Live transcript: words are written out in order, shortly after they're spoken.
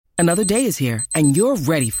Another day is here, and you're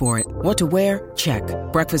ready for it. What to wear? Check.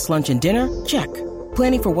 Breakfast, lunch, and dinner? Check.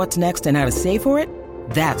 Planning for what's next and how to save for it?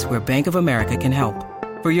 That's where Bank of America can help.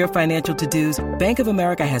 For your financial to-dos, Bank of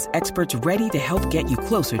America has experts ready to help get you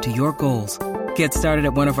closer to your goals. Get started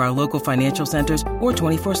at one of our local financial centers or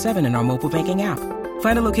 24/7 in our mobile banking app.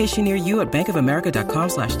 Find a location near you at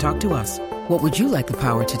bankofamerica.com/talktous. What would you like the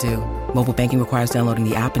power to do? Mobile banking requires downloading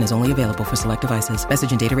the app and is only available for select devices.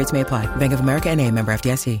 Message and data rates may apply. Bank of America N.A., member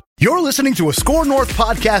FDIC. You're listening to a Score North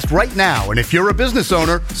podcast right now, and if you're a business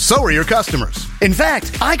owner, so are your customers. In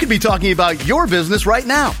fact, I could be talking about your business right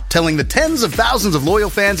now, telling the tens of thousands of loyal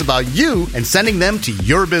fans about you and sending them to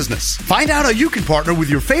your business. Find out how you can partner with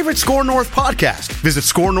your favorite Score North podcast. Visit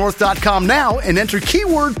scorenorth.com now and enter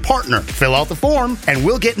keyword partner. Fill out the form, and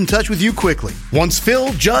we'll get in touch with you quickly. Once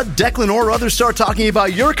Phil, Judd, Declan, or others start talking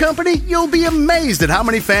about your company, you'll be amazed at how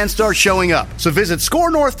many fans start showing up. So visit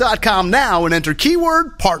scorenorth.com now and enter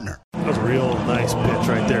keyword partner. That was a real nice pitch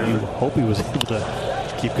right there. You hope he was able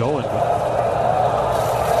to keep going. 6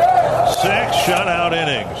 shutout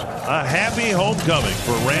innings. A happy homecoming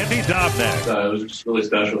for Randy Dobnak. It was just really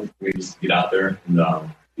special for me to get out there and,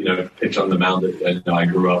 pitch on the mound that I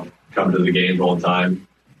grew up coming to the games all the time.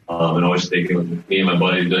 And always thinking with me and my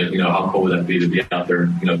buddies, how cool would that be to be out there,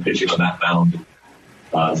 pitching on that mound.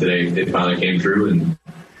 Today it finally came through, and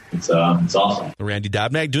it's awesome. Randy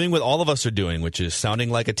Dobnak doing what all of us are doing, which is sounding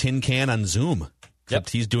like a tin can on Zoom. Except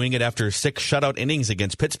he's doing it after 6 shutout innings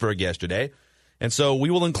against Pittsburgh yesterday. And so we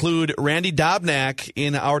will include Randy Dobnak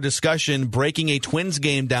in our discussion, breaking a Twins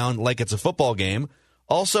game down like it's a football game.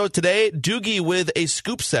 Also today, Doogie with a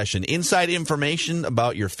scoop session, inside information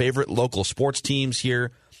about your favorite local sports teams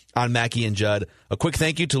here on Mackey and Judd. A quick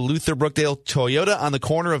thank you to Luther Brookdale Toyota on the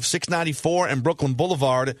corner of 694 and Brooklyn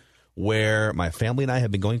Boulevard, where my family and I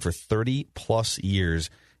have been going for 30-plus years.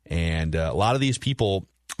 And a lot of these people,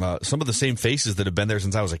 some of the same faces that have been there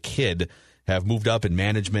since I was a kid, have moved up in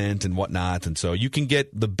management and whatnot. And so you can get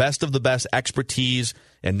the best of the best expertise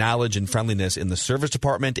and knowledge and friendliness in the service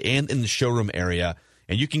department and in the showroom area.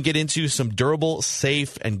 And you can get into some durable,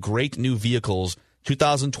 safe, and great new vehicles,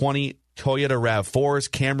 2020 Toyota RAV4s,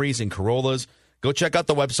 Camrys, and Corollas. Go check out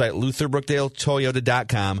the website,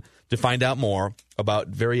 LutherBrookdaleToyota.com, to find out more about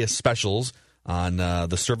various specials on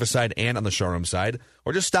the service side and on the showroom side,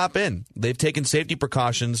 or just stop in. They've taken safety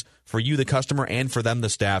precautions for you, the customer, and for them, the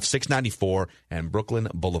staff, 694 and Brooklyn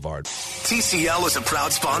Boulevard. TCL is a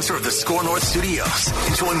proud sponsor of the Score North Studios.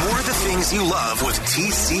 Enjoy more of the things you love with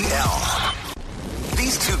TCL.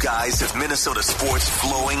 These two guys have Minnesota sports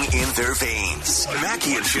flowing in their veins.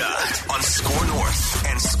 Mackey and Judd on Score North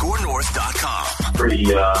and ScoreNorth.com. Pretty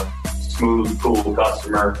smooth, cool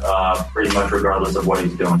customer, pretty much regardless of what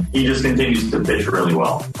he's doing. He just continues to pitch really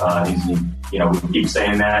well. We keep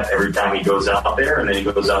saying that every time he goes out there, and then he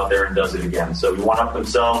goes out there and does it again. So he one-upped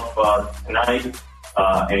himself tonight,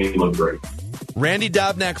 and he looked great. Randy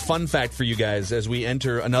Dobnak, fun fact for you guys as we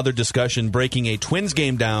enter another discussion, breaking a Twins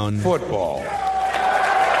game down. Football.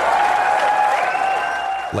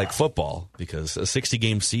 Like football, because a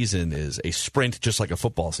 60-game season is a sprint just like a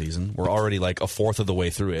football season. We're already like a fourth of the way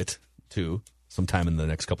through it, too, sometime in the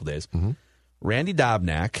next couple days. Mm-hmm. Randy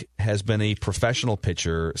Dobnak has been a professional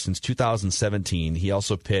pitcher since 2017. He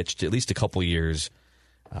also pitched at least a couple years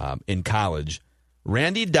in college.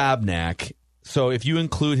 Randy Dobnak, so if you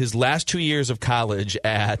include his last 2 years of college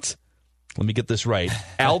at, let me get this right,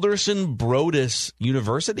 Alderson Broaddus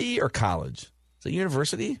University or college? Is it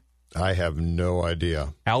university? I have no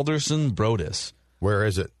idea. Alderson Broaddus. Where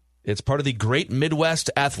is it? It's part of the Great Midwest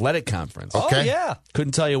Athletic Conference. Okay. Oh, yeah.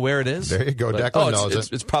 Couldn't tell you where it is. There you go. Declan knows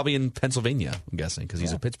it. It's probably in Pennsylvania, I'm guessing, because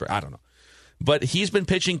he's in Pittsburgh. I don't know. But he's been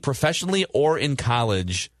pitching professionally or in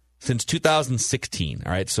college since 2016,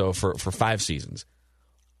 all right, so for 5 seasons.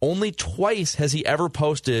 Only twice has he ever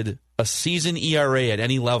posted a season ERA at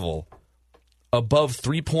any level above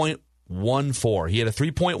 3.14. He had a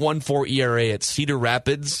 3.14 ERA at Cedar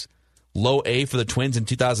Rapids, low A for the Twins in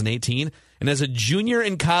 2018. And as a junior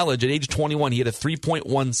in college at age 21, he had a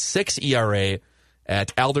 3.16 ERA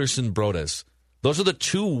at Alderson Broaddus. Those are the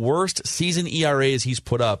 2 worst season ERAs he's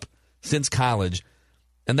put up since college.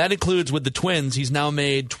 And that includes with the Twins, he's now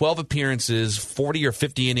made 12 appearances, 40 or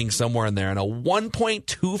 50 innings somewhere in there, and a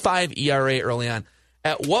 1.25 ERA early on.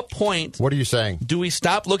 At what point... What are you saying? ...do we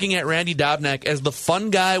stop looking at Randy Dobnak as the fun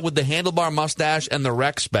guy with the handlebar mustache and the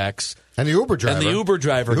rec specs... And the Uber driver. And the Uber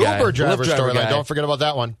driver guy. The Uber driver storyline. Don't forget about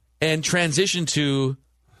that one. And transition to,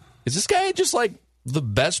 is this guy just like the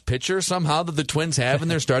best pitcher somehow that the Twins have in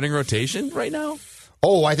their starting rotation right now?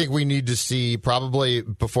 Oh, I think we need to see probably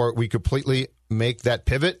before we completely make that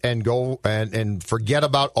pivot and go and forget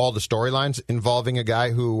about all the storylines involving a guy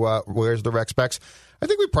who wears the rec specs, I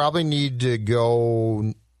think we probably need to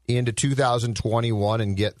go into 2021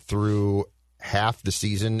 and get through half the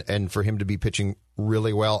season and for him to be pitching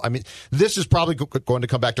really well. I mean, this is probably going to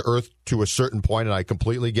come back to earth to a certain point, and I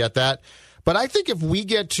completely get that. But I think if we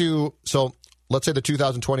get to, so let's say the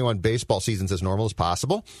 2021 baseball season's as normal as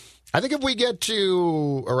possible. I think if we get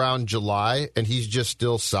to around July and he's just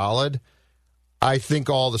still solid, I think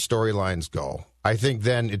all the storylines go. I think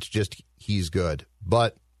then it's just he's good.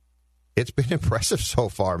 But it's been impressive so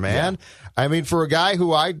far, man. Yeah. I mean, for a guy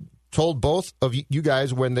who I told both of you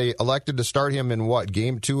guys when they elected to start him in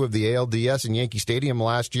Game 2 of the ALDS in Yankee Stadium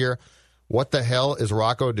last year, what the hell is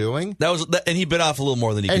Rocco doing? And he bit off a little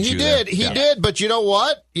more than he could chew. And he did. But you know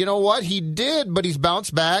what? He did, but he's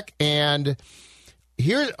bounced back. And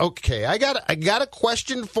I got a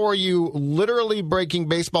question for you, literally breaking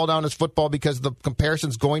baseball down as football because the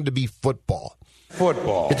comparison's going to be football.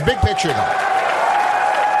 It's big picture, though.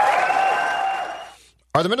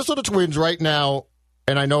 Are the Minnesota Twins right now,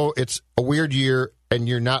 and I know it's a weird year and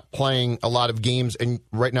you're not playing a lot of games, and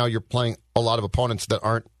right now you're playing a lot of opponents that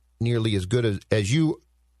aren't nearly as good as you,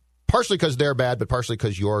 partially because they're bad, but partially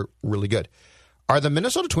because you're really good. Are the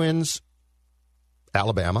Minnesota Twins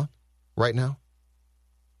Alabama right now?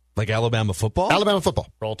 Like Alabama football? Alabama football.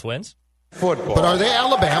 Roll Twins? Football. But are they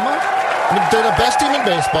Alabama? I mean, they're the best team in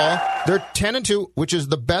baseball. They're 10-2, which is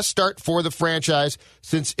the best start for the franchise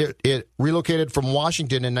since it relocated from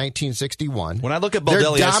Washington in 1961. When I look at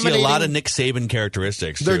Baldelli, I see a lot of Nick Saban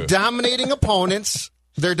characteristics, too. They're dominating opponents.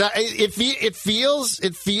 It feels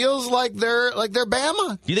like they're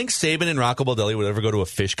Bama. Do you think Saban and Rocco Baldelli would ever go to a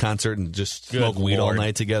Fish concert and just smoke weed all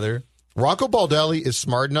night together? Rocco Baldelli is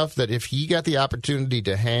smart enough that if he got the opportunity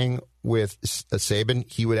to hang with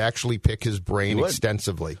Saban, he would actually pick his brain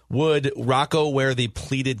extensively. Would Rocco wear the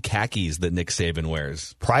pleated khakis that Nick Saban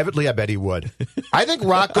wears? Privately, I bet he would. I think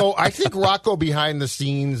Rocco behind the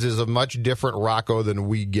scenes is a much different Rocco than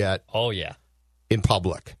we get. Oh, yeah. In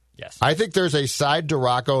public. Yes. I think there's a side to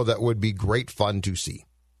Rocco that would be great fun to see.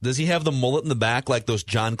 Does he have the mullet in the back like those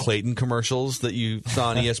John Clayton commercials that you saw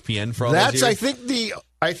on ESPN for all those years?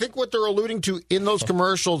 I think what they're alluding to in those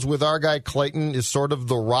commercials with our guy Clayton is sort of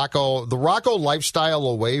the Rocco lifestyle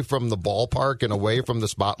away from the ballpark and away from the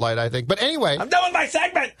spotlight, I think. But anyway. I'm done with my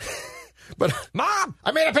segment. But Mom,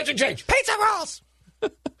 I made a pitching change. Pizza rolls.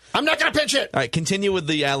 I'm not going to pitch it. All right, continue with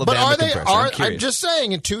the Alabama comparison. I'm just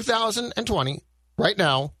saying, in 2020, right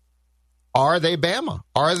now, are they Bama?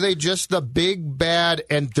 Are they just the big bad?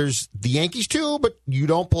 And there's the Yankees too, but you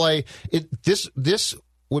don't play it. This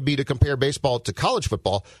would be to compare baseball to college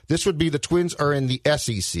football. This would be the Twins are in the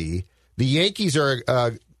SEC. The Yankees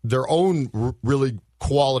are their own really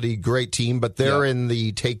quality, great team, but they're in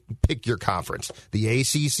the pick your conference, the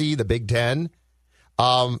ACC, the Big Ten.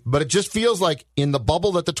 But it just feels like in the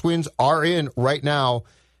bubble that the Twins are in right now,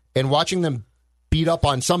 and watching them beat up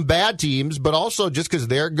on some bad teams, but also just because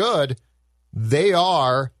they're good. They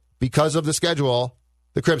are, because of the schedule,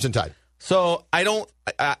 the Crimson Tide. So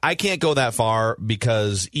I can't go that far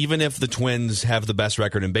because even if the Twins have the best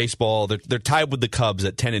record in baseball, they're tied with the Cubs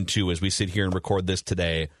at 10-2 as we sit here and record this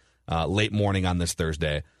today, late morning on this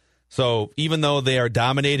Thursday. So even though they are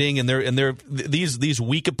dominating and they're these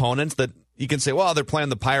weak opponents that you can say, well, they're playing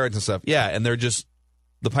the Pirates and stuff. Yeah, and they're just.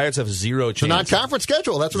 The Pirates have zero chance. The non-conference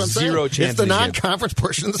schedule. That's what I'm saying. Zero chance. It's the non-conference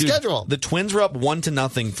portion of the schedule. The Twins were up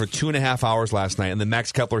 1-0 for 2.5 hours last night, and then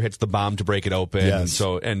Max Kepler hits the bomb to break it open. Yes.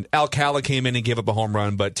 And Alcala came in and gave up a home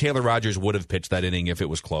run, but Taylor Rogers would have pitched that inning if it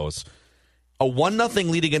was close. A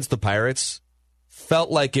 1-0 lead against the Pirates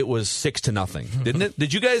felt like it was 6-0, didn't it?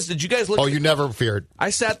 Did you guys look? Oh, you never feared.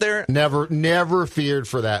 I sat there. Never feared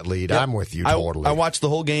for that lead. Yep. I'm with you totally. I watched the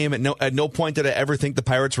whole game. At no point did I ever think the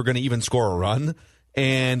Pirates were going to even score a run.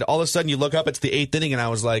 And all of a sudden, you look up, it's the 8th inning, and I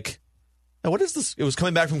was like, what is this? It was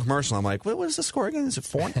coming back from commercial. I'm like, what is the score again? Is it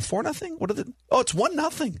 4-0? What are the? Oh, it's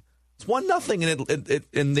 1-0. It's 1-0,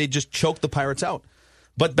 and they just choked the Pirates out.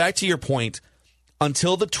 But back to your point,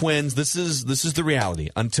 until the Twins, this is the reality.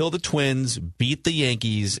 Until the Twins beat the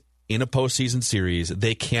Yankees in a postseason series,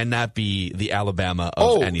 they cannot be the Alabama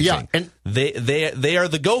of anything. Yeah, and they are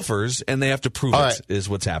the Gophers, and they have to prove is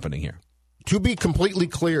what's happening here. To be completely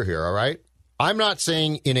clear here, all right? I'm not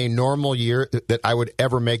saying in a normal year that I would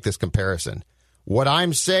ever make this comparison. What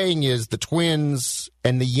I'm saying is the Twins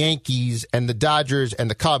and the Yankees and the Dodgers and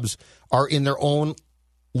the Cubs are in their own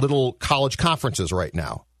little college conferences right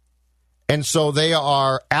now. And so they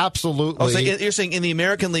are absolutely... Oh, so you're saying in the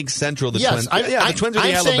American League Central, the Twins... the Twins are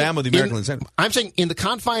the Alabama of the American League Central. I'm saying in the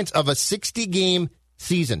confines of a 60-game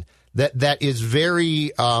season that is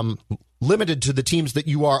very limited to the teams that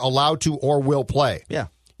you are allowed to or will play. Yeah.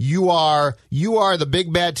 You are the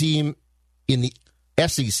big bad team in the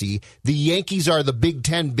SEC. The Yankees are the Big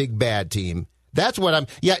Ten big bad team. That's what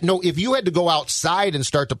if you had to go outside and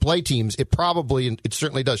start to play teams, it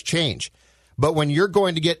certainly does change. But when you're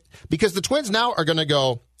going to get, because the Twins now are going to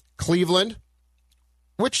go Cleveland,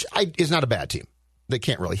 which is not a bad team. They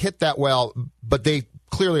can't really hit that well, but they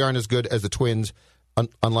clearly aren't as good as the Twins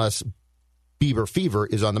unless Bieber Fever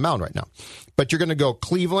is on the mound right now. But you're going to go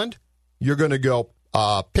Cleveland, you're going to go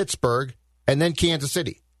Pittsburgh, and then Kansas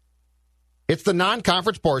City. It's the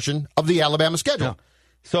non-conference portion of the Alabama schedule. Yeah.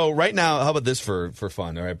 So right now, how about this for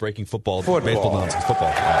fun? All right, breaking football. Baseball nonsense.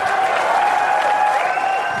 Football. Right.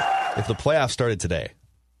 If the playoffs started today,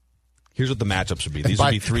 here's what the matchups would be. These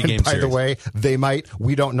would be 3-game series. By the way, they might.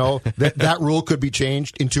 We don't know. That rule could be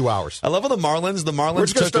changed in 2 hours. I love how the Marlins We're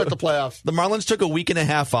just going to start the playoffs. The Marlins took a week and a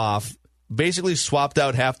half off, basically swapped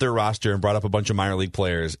out half their roster and brought up a bunch of minor league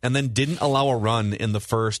players, and then didn't allow a run in the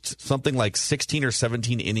first something like 16 or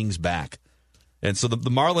 17 innings back. And so the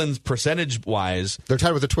Marlins, percentage-wise, they're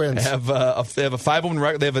tied with the Twins. They have a 5-win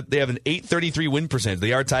record. They have an .833 win percentage.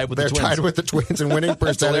 They are tied with the Twins. They're tied with the Twins in winning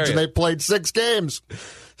percentage, and they played 6 games.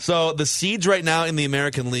 So the seeds right now in the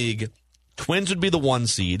American League, Twins would be the 1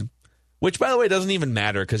 seed, which, by the way, doesn't even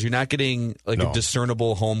matter because you're not getting a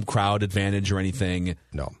discernible home crowd advantage or anything.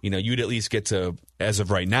 No. You'd at least get to, as of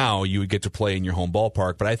right now, you would get to play in your home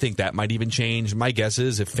ballpark. But I think that might even change. My guess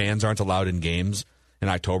is if fans aren't allowed in games in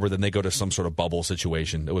October, then they go to some sort of bubble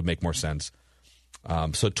situation. That would make more sense.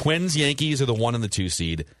 So Twins, Yankees are the 1 and the 2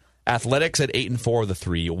 seed. Athletics at 8 and 4 are the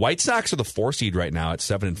 3. White Sox are the 4 seed right now at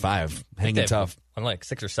 7 and 5, hanging tough. On like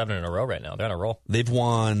 6 or 7 in a row right now. They're on a roll. They've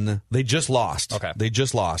won. They just lost. Okay, they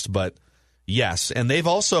just lost, but yes, and they've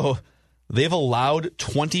allowed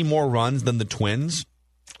 20 more runs than the Twins.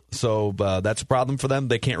 So that's a problem for them.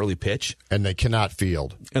 They can't really pitch. And they cannot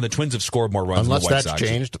field. And the Twins have scored more runs Unless than the White that's Sox.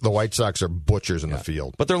 changed, the White Sox are butchers in the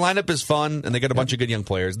field. But their lineup is fun, and they got a bunch of good young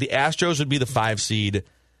players. The Astros would be the 5 seed.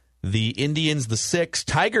 The Indians, the 6.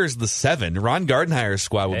 Tigers, the 7. Ron Gardenhire's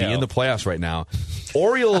squad would be in the playoffs right now.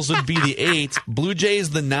 Orioles would be the 8. Blue Jays,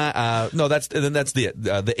 the 9. That's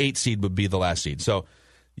the 8 seed would be the last seed. So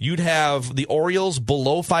you'd have the Orioles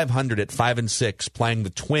below 500 at 5 and 6 playing the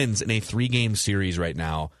Twins in a 3-game series right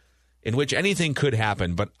now, in which anything could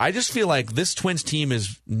happen. But I just feel like this Twins team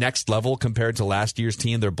is next level compared to last year's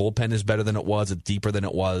team. Their bullpen is better than it was. It's deeper than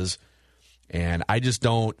it was. And I just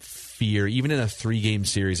don't fear, even in a 3-game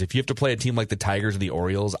series, if you have to play a team like the Tigers or the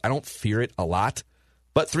Orioles, I don't fear it a lot.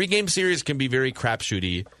 But 3-game series can be very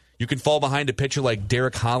crapshooty. You can fall behind a pitcher like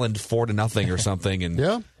Derek Holland 4-0 or something, and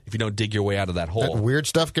if you don't dig your way out of that hole. That weird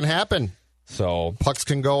stuff can happen. So pucks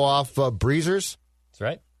can go off breezers. That's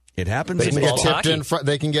right. It happens. They can get tipped in front.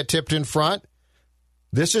 They can get tipped in front.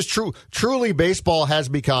 This is true. Truly, baseball has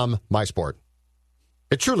become my sport.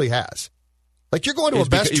 It truly has. Like you're going to a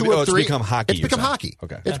best 2 or 3. It's become hockey. It's become hockey.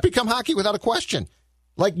 Okay. It's become hockey without a question.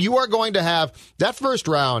 Like you are going to have that first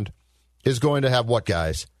round is going to have what,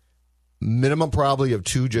 guys? Minimum probably of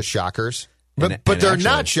 2 just shockers. But they're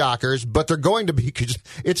not shockers, but they're going to be.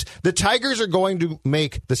 It's the Tigers are going to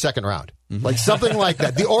make the second round, like something like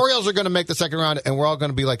that. The Orioles are going to make the second round, and we're all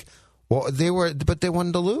going to be like, "Well, they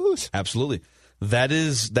wanted to lose." Absolutely, that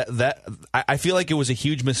is that. I feel like it was a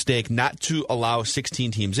huge mistake not to allow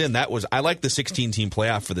 16 teams in. I like the 16-team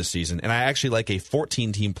playoff for this season, and I actually like a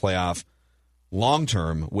 14-team playoff long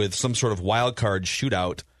term with some sort of wild card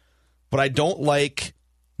shootout. But I don't like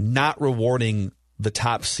not rewarding the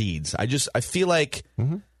top seeds. I feel like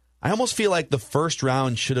I almost feel like the first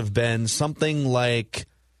round should have been something like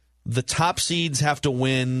the top seeds have to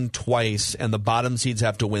win twice and the bottom seeds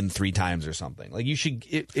have to win 3 times or something. Like you should,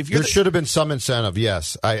 there should have been some incentive.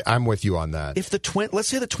 Yes, I'm with you on that. If let's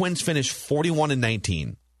say the Twins finish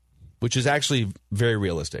 41-19, which is actually very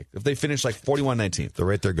realistic. If they finish like 41-19, the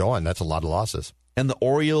rate they're going, that's a lot of losses. And the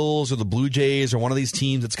Orioles or the Blue Jays or one of these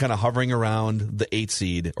teams that's kind of hovering around the 8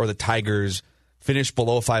 seed or the Tigers finish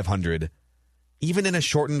below 500, even in a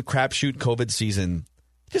shortened crapshoot COVID season,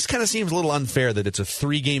 just kind of seems a little unfair that it's a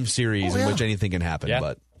 3-game series in which anything can happen.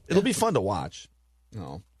 But it'll be fun to watch.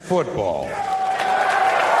 Football.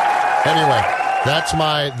 Anyway, that's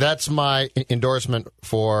my endorsement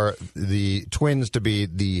for the Twins to be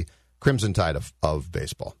the Crimson Tide of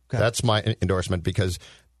baseball. Okay. That's my endorsement because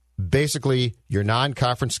basically your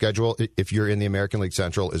non-conference schedule, if you're in the American League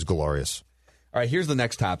Central, is glorious. All right, here's the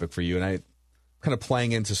next topic for you, and I kind of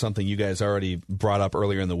playing into something you guys already brought up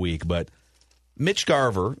earlier in the week, but Mitch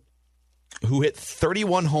Garver, who hit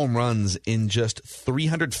 31 home runs in just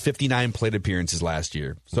 359 plate appearances last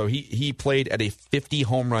year. So he played at a 50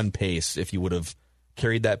 home run pace if you would have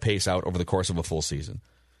carried that pace out over the course of a full season.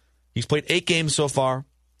 He's played 8 games so far.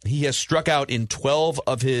 He has struck out in 12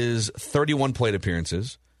 of his 31 plate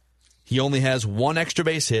appearances. He only has 1 extra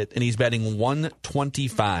base hit, and he's batting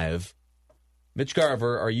 125. Mitch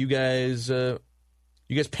Garver, are you guys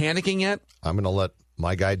panicking yet? I'm going to let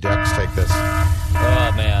my guy Dex take this.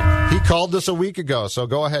 Oh, man. He called this a week ago, so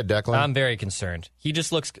go ahead, Declan. I'm very concerned. He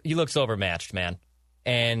looks overmatched, man.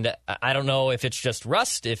 And I don't know if it's just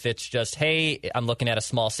rust, if it's just, hey, I'm looking at a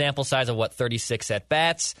small sample size of 36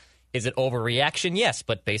 at-bats. Is it overreaction? Yes,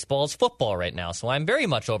 but baseball is football right now, so I'm very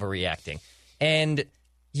much overreacting. And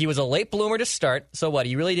he was a late bloomer to start, so what?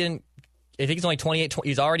 He really didn't. I think he's only 28.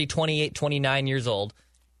 He's already 28, 29 years old,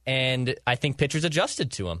 and I think pitchers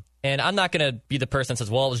adjusted to him. And I'm not going to be the person that says,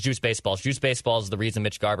 well, it was juice baseball. Juice baseball is the reason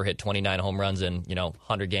Mitch Garver hit 29 home runs in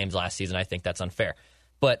 100 games last season. I think that's unfair.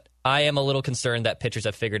 But I am a little concerned that pitchers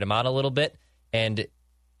have figured him out a little bit, and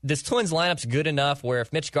this Twins lineup's good enough where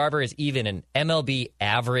if Mitch Garver is even an MLB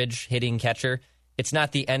average hitting catcher, it's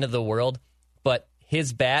not the end of the world. But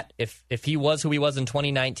his bat, if he was who he was in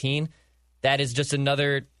 2019, that is just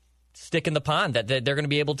another stick in the pond that they're going to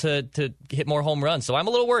be able to hit more home runs. So I'm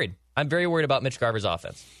a little worried. I'm very worried about Mitch Garver's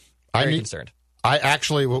offense. Very concerned. I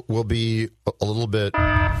actually will be a little bit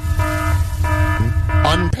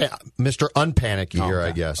Mr. Unpanicky here,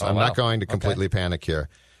 I guess. I'm not going to completely panic here.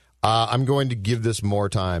 I'm going to give this more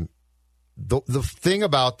time. The thing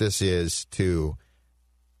about this is, too,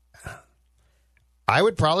 I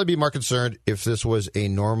would probably be more concerned if this was a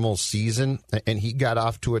normal season and he got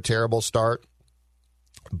off to a terrible start.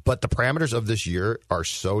 But the parameters of this year are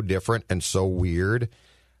so different and so weird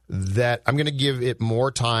that I'm going to give it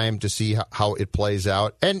more time to see how it plays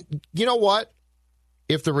out. And you know what?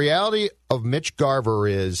 If the reality of Mitch Garver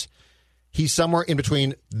is he's somewhere in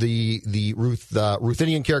between the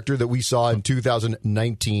Ruthenian character that we saw in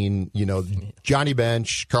 2019, Johnny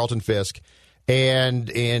Bench, Carlton Fisk, and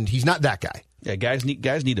he's not that guy. Yeah, guys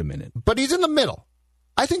need a minute. But he's in the middle.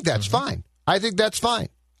 I think that's fine. I think that's fine.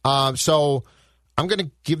 So I'm going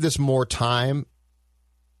to give this more time.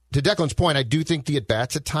 To Declan's point, I do think the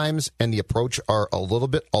at-bats at times and the approach are a little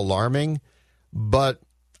bit alarming, but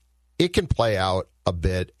it can play out a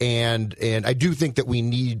bit. And I do think that we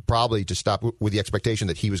need probably to stop with the expectation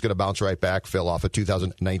that he was going to bounce right back, Phil, off of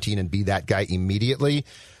 2019 and be that guy immediately.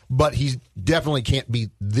 But he definitely can't be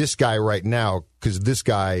this guy right now because this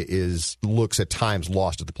guy looks at times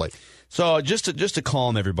lost at the plate. So just to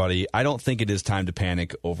calm everybody, I don't think it is time to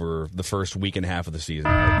panic over the first week and a half of the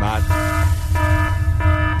season.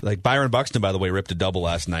 Like Byron Buxton, by the way, ripped a double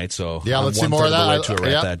last night. So yeah, let's see more of that. To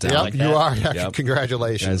wrap that down. Yep, you are. Yep.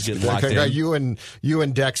 Congratulations. You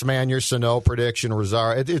and Dex, man, your Sano prediction,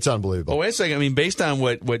 Rosario, it's unbelievable. Oh, wait a second. I mean, based on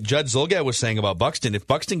what Judd Zulgad was saying about Buxton, if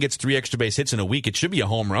Buxton gets 3 extra base hits in a week, it should be a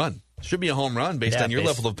home run. Should be a home run based on your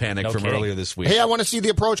level of panic from earlier this week. Hey, I want to see the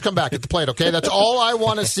approach come back at the plate, okay? That's all I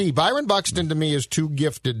want to see. Byron Buxton, to me, is too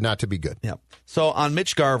gifted not to be good. Yeah. So on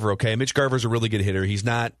Mitch Garver, okay, Mitch Garver's a really good hitter. He's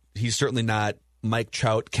certainly not Mike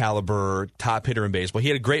Trout caliber top hitter in baseball. He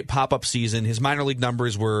had a great pop-up season. His minor league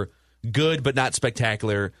numbers were good but not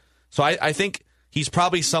spectacular. So I think he's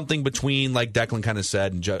probably something between, like Declan kind of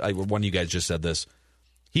said, and one of you guys just said this,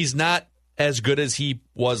 he's not as good as he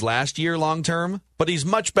was last year long term, but he's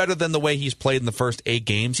much better than the way he's played in the first 8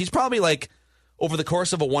 games. He's probably like, over the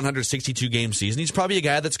course of a 162-game season, he's probably a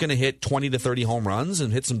guy that's going to hit 20 to 30 home runs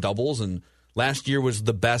and hit some doubles, and last year was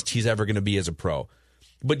the best he's ever going to be as a pro.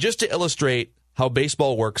 But just to illustrate how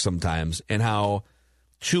baseball works sometimes and how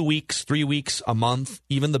 2 weeks, 3 weeks, a month,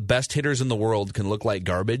 even the best hitters in the world can look like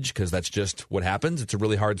garbage because that's just what happens. It's a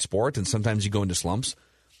really hard sport, and sometimes you go into slumps.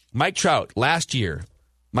 Mike Trout, last year,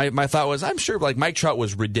 my thought was, I'm sure like Mike Trout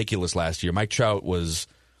was ridiculous last year. Mike Trout was,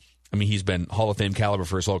 he's been Hall of Fame caliber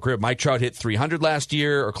for his whole career. Mike Trout hit 300 last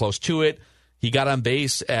year or close to it. He got on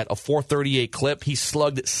base at a 438 clip. He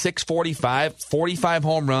slugged 645, 45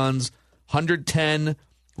 home runs, 110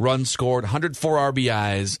 runs scored, 104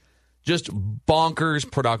 RBIs. Just bonkers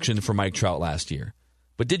production for Mike Trout last year.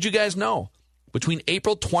 But did you guys know, between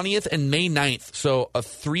April 20th and May 9th, so a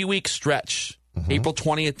 3-week stretch, April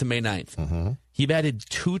 20th to May 9th, he batted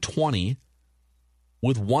 .220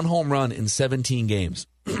 with 1 home run in 17 games.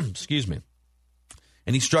 Excuse me.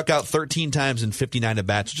 And he struck out 13 times in 59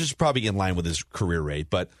 at-bats, which is probably in line with his career rate.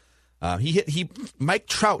 But Mike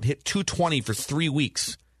Trout hit .220 for 3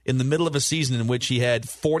 weeks in the middle of a season in which he had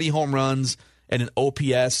 40 home runs and an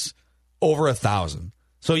OPS over 1,000.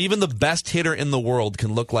 So even the best hitter in the world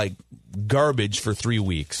can look like garbage for 3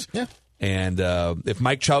 weeks. Yeah. And if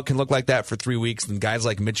Mike Trout can look like that for 3 weeks, then guys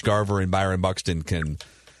like Mitch Garver and Byron Buxton can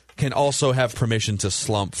can also have permission to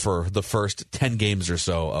slump for the first 10 games or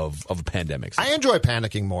so of a pandemic season. I enjoy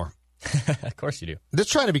panicking more. Of course you do. This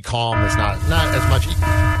trying to be calm is not as much.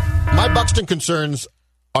 My Buxton concerns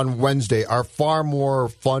on Wednesday are far more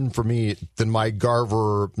fun for me than my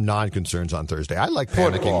Garver non-concerns on Thursday. I like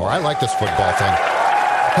panicking more. I like this football thing.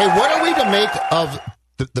 Hey, what are we to make of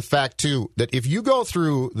the fact, too, that if you go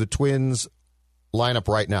through the Twins lineup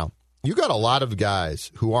right now, you got a lot of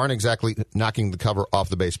guys who aren't exactly knocking the cover off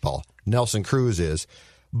the baseball. Nelson Cruz is.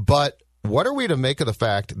 But what are we to make of the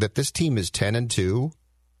fact that this team is 10-2?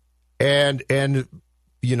 And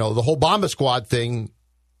you know, the whole Bomba Squad thing,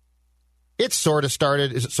 it sort of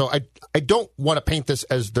started. So I don't want to paint this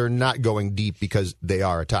as they're not going deep, because they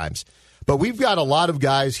are at times. But we've got a lot of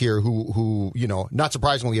guys here who you know, not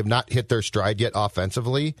surprisingly, have not hit their stride yet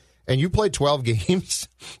offensively. And you played 12 games,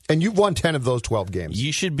 and you've won 10 of those 12 games.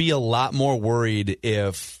 You should be a lot more worried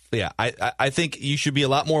if, I think you should be a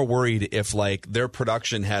lot more worried if, like, their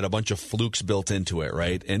production had a bunch of flukes built into it,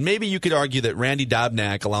 right? And maybe you could argue that Randy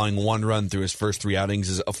Dobnak allowing one run through his first 3 outings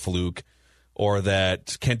is a fluke, or that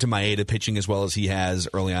Kenta Maeda pitching as well as he has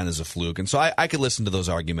early on is a fluke. And so I could listen to those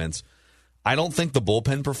arguments. I don't think the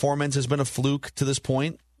bullpen performance has been a fluke to this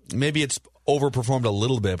point. Maybe it's overperformed a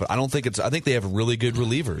little bit, but I think they have really good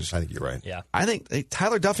relievers. I think you're right. Yeah. I think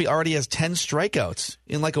Tyler Duffy already has 10 strikeouts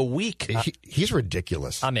in like a week. He's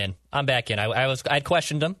ridiculous. I'm in. I'm back in. I'd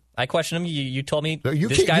questioned him. You told me you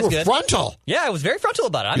this guy's were good. Frontal. Yeah, I was very frontal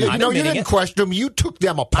about it. I'm you admitting didn't it. question them. You took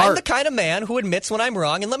them apart. I'm the kind of man who admits when I'm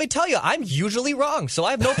wrong, and let me tell you, I'm usually wrong. So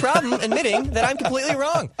I have no problem admitting that I'm completely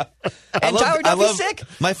wrong. And Tyler Duffy's sick.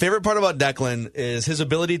 My favorite part about Declan is his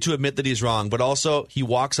ability to admit that he's wrong, but also he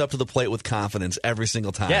walks up to the plate with confidence every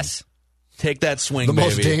single time. Yes. Take that swing, the baby.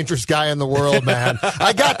 most dangerous guy in the world, man.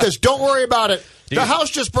 I got this. Don't worry about it. Dude, the house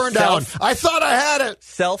just burned down. I thought I had it.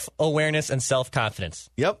 Self-awareness and self-confidence.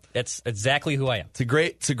 Yep. That's exactly who I am. It's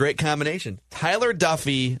a great combination. Tyler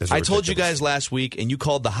Duffy, I told you guys last week, and you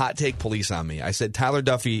called the hot take police on me. I said Tyler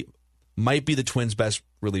Duffy might be the Twins' best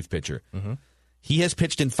relief pitcher. Mm-hmm. He has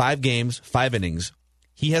pitched in 5 games, 5 innings.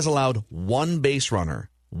 He has allowed 1 base runner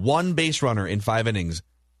in 5 innings,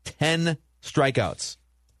 10 strikeouts.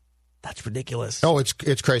 That's ridiculous. Oh, it's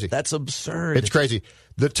crazy. That's absurd. It's crazy.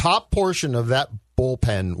 The top portion of that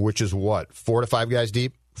bullpen, which is what, 4 to 5 guys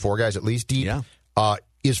deep, 4 guys at least deep,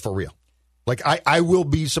 is for real. Like I will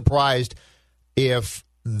be surprised if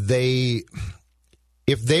they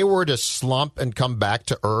were to slump and come back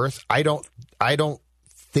to earth. I don't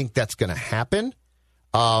think that's going to happen.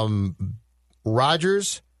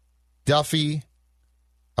 Rogers, Duffy,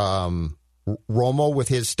 Romo with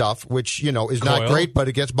his stuff, which, you know, is not great, but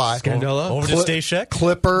it gets by. Scandella. Over to Stashek.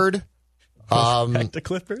 Clippard. Back to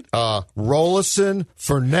Clifford. Rollison,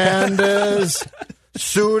 Fernandez,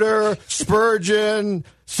 Suter, Spurgeon,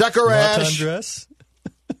 Sekarash.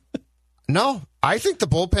 No, I think the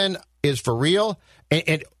bullpen is for real.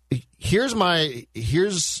 And here's my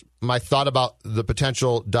thought about the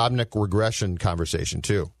potential Dobnak regression conversation,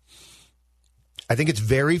 too. I think it's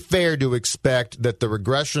very fair to expect that the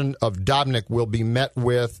regression of Dobnak will be met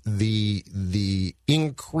with the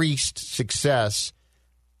increased success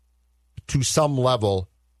to some level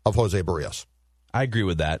of Jose Barrios. I agree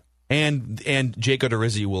with that, and Jaco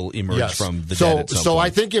DeRizzi will emerge from the dead at some so point.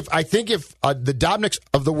 I think if the Dobniks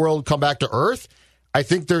of the world come back to earth, I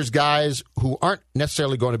think there's guys who aren't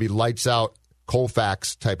necessarily going to be lights out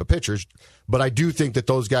Koufax type of pitchers, but I do think that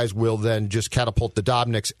those guys will then just catapult the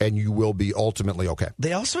Dobniks, and you will be ultimately okay.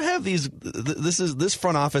 They also have these. This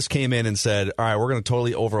front office came in and said, "All right, we're going to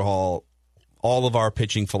totally overhaul all of our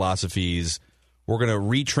pitching philosophies. We're going to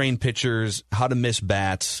retrain pitchers how to miss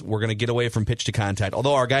bats. We're going to get away from pitch to contact."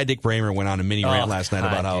 Although our guy Dick Bramer went on a mini rant last night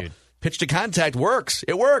about how pitch to contact works.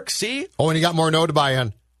 It works. See? Oh, and he got more to buy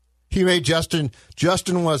in. He made Justin.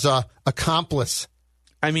 Justin was a accomplice.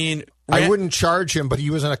 I mean, I wouldn't charge him, but he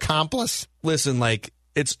was an accomplice. Listen, like,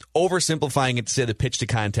 it's oversimplifying it to say the pitch to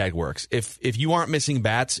contact works. If you aren't missing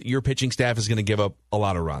bats, your pitching staff is going to give up a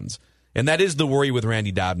lot of runs. And that is the worry with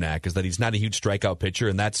Randy Dobnak, is that he's not a huge strikeout pitcher,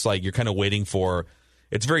 and that's like you're kind of waiting for.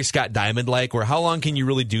 It's very Scott Diamond-like, where how long can you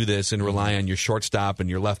really do this and rely on your shortstop and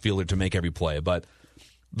your left fielder to make every play? But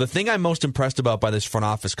the thing I'm most impressed about by this front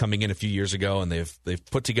office coming in a few years ago, and they've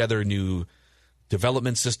put together new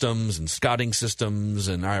development systems and scouting systems,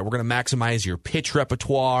 and all right, we're going to maximize your pitch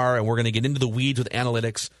repertoire, and we're going to get into the weeds with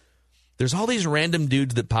analytics. There's all these random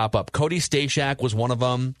dudes that pop up. Cody Stashak was one of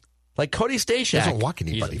them. Like Cody Stashak. He doesn't walk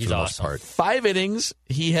anybody for the most part. 5 innings.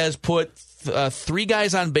 He has put 3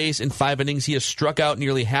 guys on base in 5 innings. He has struck out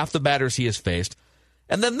nearly half the batters he has faced.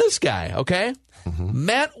 And then this guy, okay? Mm-hmm.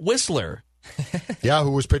 Matt Whistler. Yeah,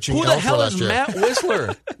 who was pitching Who the hell last is year. Matt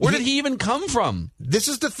Whistler? Where did he even come from? This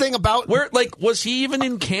is the thing about was he even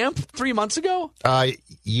in camp 3 months ago?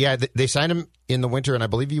 Yeah, they signed him in the winter, and I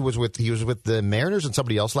believe he was with the Mariners and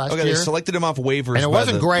somebody else last year. They selected him off waivers, and it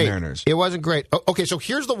wasn't great. Mariners. It wasn't great. Okay, so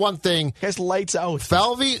here's the one thing: he has lights out.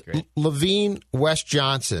 Falvey, Levine, Wes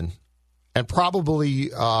Johnson, and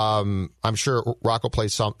probably I'm sure Rocco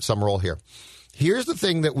plays some role here. Here's the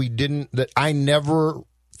thing that I never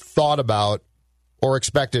thought about or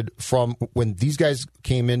expected from when these guys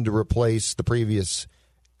came in to replace the previous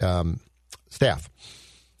staff.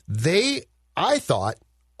 I thought,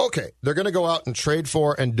 okay, they're going to go out and trade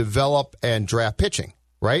for and develop and draft pitching,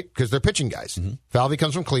 right? Because they're pitching guys. Mm-hmm. Falvey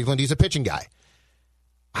comes from Cleveland. He's a pitching guy.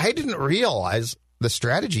 I didn't realize the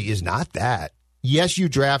strategy is not that. Yes, you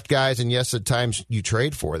draft guys, and yes, at times you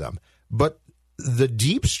trade for them. But the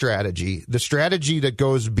deep strategy, the strategy that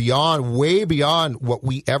goes way beyond what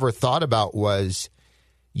we ever thought about, was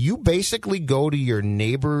you basically go to your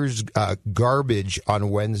neighbor's garbage on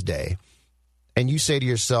Wednesday, and you say to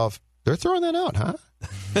yourself, they're throwing that out, huh?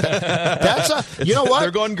 You know what? They're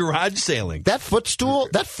going garage sailing. That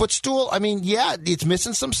footstool, I mean, yeah, it's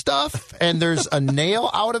missing some stuff, and there's a nail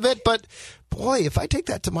out of it, but boy, if I take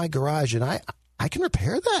that to my garage and I can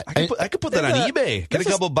repair that. I could put that on eBay. Get a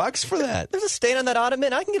couple bucks for that. There's a stain on that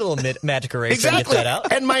ottoman. I can get a little magic eraser exactly. and get that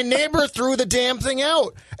out. And my neighbor threw the damn thing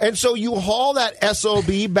out. And so you haul that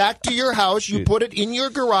SOB back to your house, you put it in your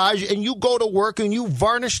garage, and you go to work and you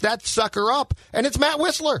varnish that sucker up. And it's Matt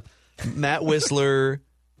Whistler. Matt Whistler.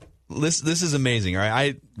 This is amazing. All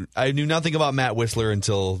right, I knew nothing about Matt Whistler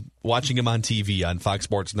until watching him on TV on Fox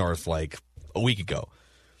Sports North like a week ago.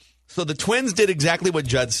 So the Twins did exactly what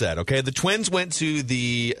Judd said, okay? The Twins went to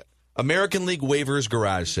the American League waivers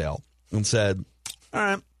garage sale and said, all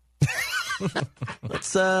right, let's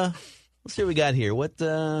see what we got here.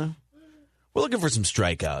 We're looking for some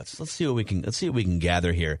strikeouts. Let's see what we can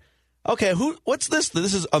gather here. Okay, what's this?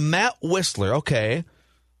 This is a Matt Whistler. Okay.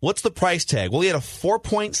 What's the price tag? Well, he had a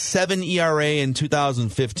 4.7 ERA in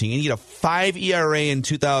 2015. He had a 5 ERA in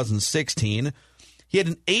 2016. He had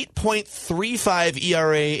an 8.35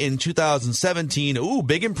 ERA in 2017. Ooh,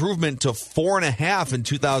 big improvement to 4.5 in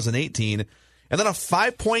 2018. And then a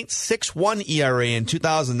 5.61 ERA in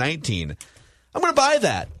 2019. I'm going to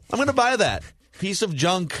buy that. Piece of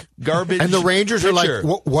junk, garbage. And the Rangers pitcher. are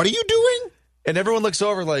like, what are you doing? And everyone looks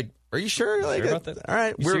over like, are you sure? Like, sure about that? All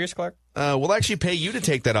right. You serious, Clark? We'll actually pay you to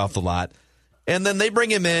take that off the lot. And then they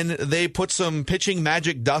bring him in. They put some pitching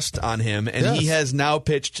magic dust on him, and he has now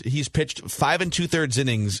pitched. He's pitched 5 2/3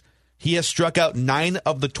 innings. He has struck out 9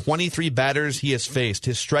 of the 23 batters he has faced.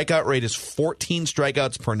 His strikeout rate is 14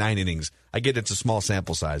 strikeouts per 9 innings. I get it's a small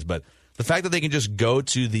sample size, but the fact that they can just go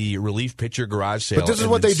to the relief pitcher garage sale, but this is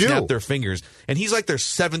what they do. Snap their fingers, and he's like their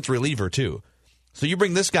 7th reliever too. So you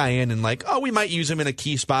bring this guy in, and like, oh, we might use him in a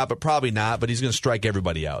key spot, but probably not. But he's going to strike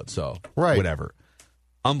everybody out. So whatever.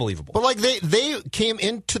 Unbelievable. But like they came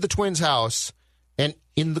into the Twins' house, and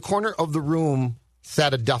in the corner of the room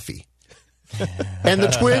sat a Duffy. And the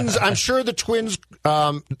Twins, I'm sure the Twins'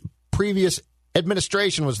 previous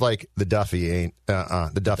administration was like, the Duffy ain't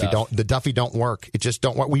the Duffy don't work. It just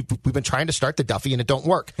don't work. We've been trying to start the Duffy and it don't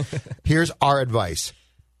work. Here's our advice: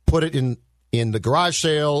 put it in the garage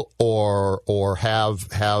sale, or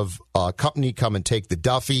have a company come and take the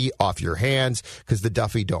Duffy off your hands, because the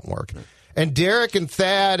Duffy don't work. And Derek and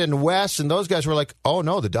Thad and Wes and those guys were like, oh,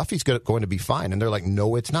 no, the Duffy's going to be fine. And they're like,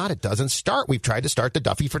 no, it's not. It doesn't start. We've tried to start the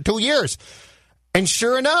Duffy for 2 years. And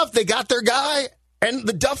sure enough, they got their guy. And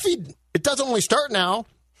the Duffy, it doesn't only start now.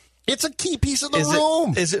 It's a key piece of the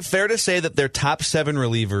room. Is it fair to say that their top 7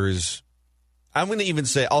 relievers, I'm going to even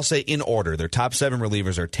say, I'll say in order, their top 7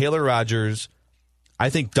 relievers are Taylor Rogers. I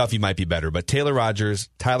think Duffy might be better, but Taylor Rogers,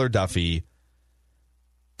 Tyler Duffy,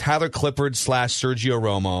 Tyler Clippard / Sergio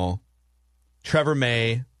Romo, Trevor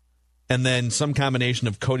May, and then some combination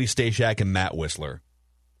of Cody Stashak and Matt Whistler.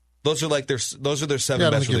 Those are their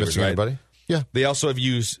 7 best relievers, right? Anybody. Yeah. They also have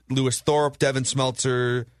used Lewis Thorpe, Devin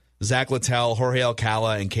Smeltzer, Zach Littell, Jorge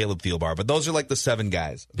Alcala, and Caleb Thielbar. But those are like the 7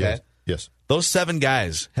 guys. Okay? Yes. Those 7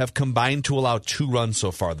 guys have combined to allow 2 runs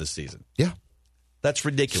so far this season. Yeah. That's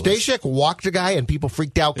ridiculous. Stashak walked a guy and people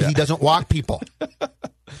freaked out because he doesn't walk people.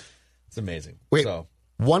 It's amazing. Wait,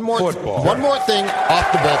 one more thing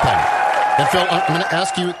off the bullpen. And Phil, I'm going to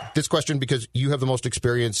ask you this question because you have the most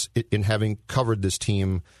experience in having covered this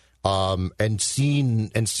team and seen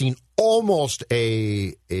almost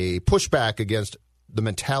a pushback against the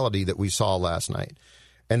mentality that we saw last night.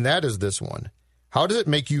 And that is this one. How does it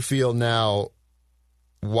make you feel now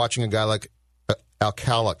watching a guy like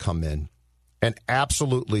Alcala come in and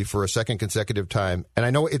absolutely for a second consecutive time, and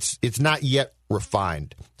I know it's not yet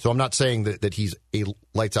refined, so I'm not saying that he's a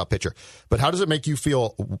lights-out pitcher, but how does it make you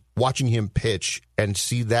feel watching him pitch and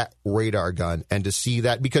see that radar gun and to see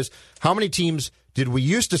that? Because how many teams did we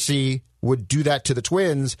used to see would do that to the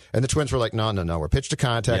Twins, and the Twins were like, no, we're pitch to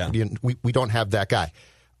contact. Yeah. We don't have that guy.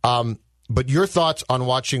 But your thoughts on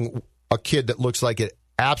watching a kid that looks like it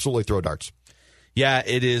absolutely throw darts? Yeah,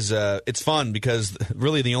 it is. It's fun because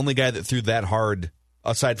really the only guy that threw that hard,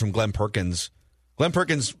 aside from Glenn Perkins,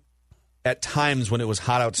 at times when it was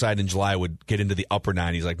hot outside in July would get into the upper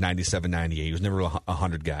 90s, like 97, 98. He was never a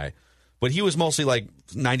 100 guy. But he was mostly like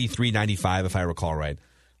 93, 95, if I recall right.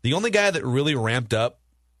 The only guy that really ramped up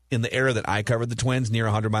in the era that I covered the Twins near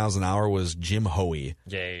 100 miles an hour was Jim Hoey.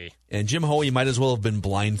 Yay. And Jim Hoey might as well have been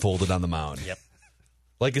blindfolded on the mound. Yep.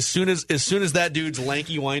 Like as soon as that dude's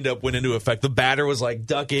lanky windup went into effect, the batter was like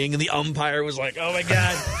ducking and the umpire was like, oh my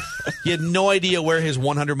God. He had no idea where his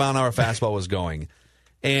 100-mile-an-hour fastball was going.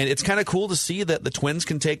 And it's kind of cool to see that the Twins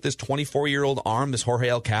can take this 24-year-old arm, this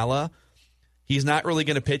Jorge Alcala. He's not really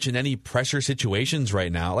going to pitch in any pressure situations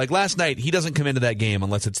right now. Like last night, he doesn't come into that game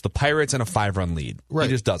unless it's the Pirates and a 5-run lead. Right.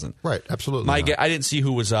 He just doesn't. Right, absolutely. I didn't see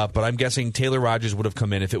who was up, but I'm guessing Taylor Rogers would have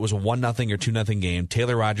come in if it was a 1-0 or 2-0 game.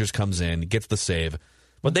 Taylor Rogers comes in, gets the save.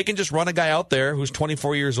 But they can just run a guy out there who's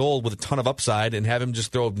 24 years old with a ton of upside and have him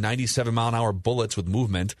just throw 97-mile-an-hour bullets with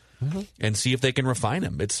movement and see if they can refine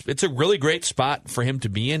him. It's a really great spot for him to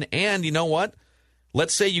be in. And you know what?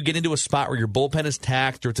 Let's say you get into a spot where your bullpen is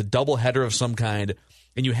taxed or it's a doubleheader of some kind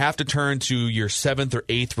and you have to turn to your 7th or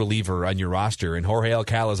 8th reliever on your roster and Jorge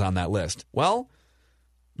Alcala's on that list. Well,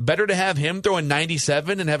 better to have him throwing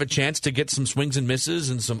 97 and have a chance to get some swings and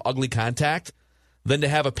misses and some ugly contact than to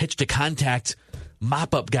have a pitch-to-contact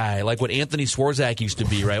mop-up guy like what Anthony Swarzak used to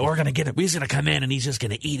be, right? We're going to he's going to come in and he's just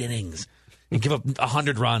going to eat innings and give up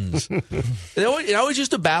 100 runs. It always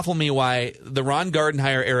used to baffle me why the Ron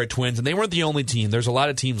Gardenhire era Twins, and they weren't the only team, there's a lot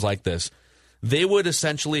of teams like this, they would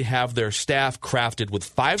essentially have their staff crafted with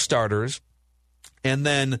 5 starters and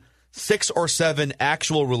then 6 or 7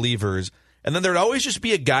 actual relievers, and then there'd always just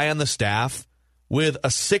be a guy on the staff with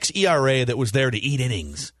a 6 ERA that was there to eat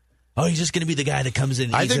innings. Oh, he's just going to be the guy that comes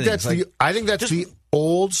in and eats innings. I think that's the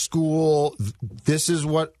old school. This is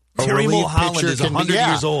what a Terry relief Mulholland pitcher is can 100 be.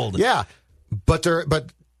 years old. Yeah, but they're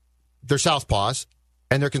southpaws,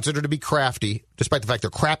 and they're considered to be crafty, despite the fact they're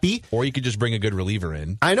crappy. Or you could just bring a good reliever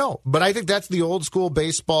in. I know, but I think that's the old school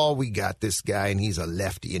baseball. We got this guy, and he's a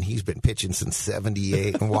lefty, and he's been pitching since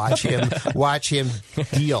 '78. And watch him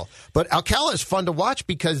deal. But Alcala is fun to watch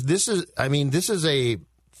because this is a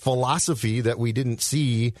philosophy that we didn't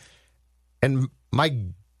see. And my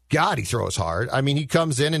God, he throws hard. I mean, he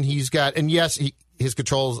comes in and he's got, and yes, his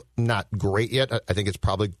control's not great yet. I think it's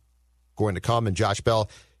probably going to come. And Josh Bell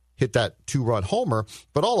hit that 2-run homer.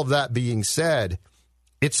 But all of that being said,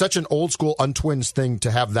 it's such an old school Untwins thing to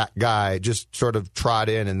have that guy just sort of trot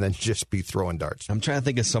in and then just be throwing darts. I'm trying to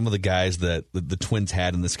think of some of the guys that the Twins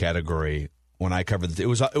had in this category when I covered it. It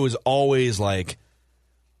was always like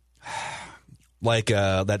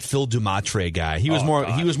that Phil Dumatre guy. He was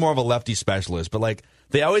more of a lefty specialist, but like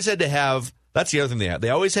they always had to have, that's the other thing they had. They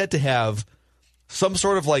always had to have some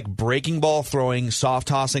sort of like breaking ball throwing, soft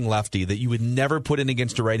tossing lefty that you would never put in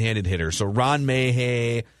against a right-handed hitter. So Ron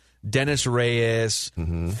Mayhay, Dennis Reyes,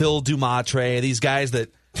 Phil Dumatre, these guys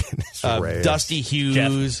that Dusty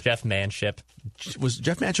Hughes, Jeff Manship.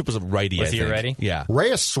 Jeff Manship was a righty. Was he a righty? Yeah.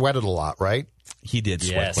 Reyes sweated a lot, right? He did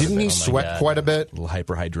sweat. Yes. Didn't he sweat quite a bit? A little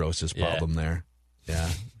hyperhidrosis problem there. Yeah,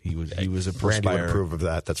 he was a perspire. Randy would approve of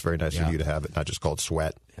that. That's very nice of you to have it, not just called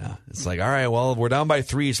sweat. Yeah, it's like, all right, well, we're down by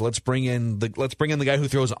 3, so let's bring in the guy who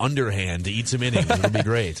throws underhand to eat some innings. It'll be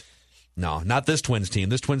great. No, not this Twins team.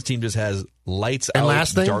 This Twins team just has lights out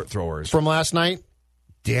last thing, dart throwers. From last night,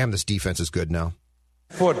 damn, this defense is good now.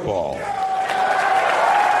 Football. Did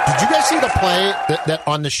you guys see the play that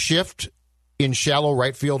on the shift in shallow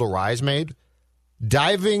right field Arise made?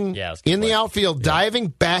 Diving in the outfield, diving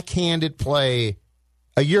backhanded play.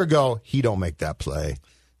 A year ago, he don't make that play.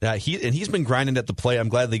 Yeah, he's been grinding at the plate. I'm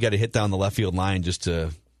glad they got a hit down the left field line just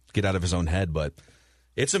to get out of his own head. But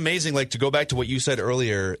it's amazing, like to go back to what you said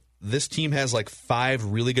earlier, this team has like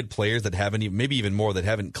 5 really good players that haven't, maybe even more, that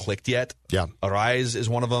haven't clicked yet. Yeah. Arise is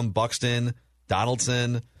one of them, Buxton,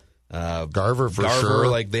 Donaldson, Garver for sure.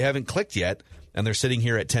 Like they haven't clicked yet, and they're sitting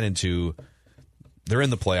here at 10-2. They're in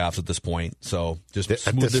the playoffs at this point, so just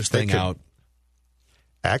smooth this thing out.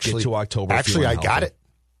 Actually, get to October. Actually, I got it.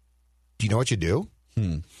 Do you know what you do?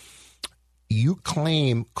 You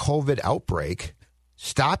claim COVID outbreak,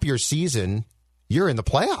 stop your season, you're in the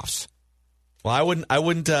playoffs. Well, I wouldn't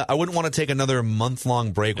want to take another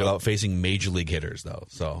month-long break without facing major league hitters, though.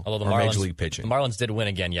 So, although the or Marlins, major league pitching. The Marlins did win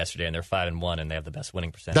again yesterday, and they're 5-1, and they have the best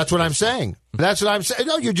winning percentage. That's what I'm saying.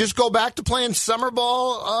 No, you just go back to playing summer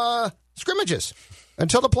ball scrimmages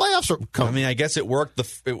until the playoffs come. I mean, I guess it worked.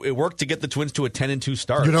 It worked to get the Twins to a 10-2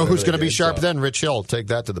 start. You know who's going to be sharp then? Rich Hill. Take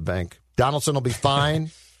that to the bank. Donaldson will be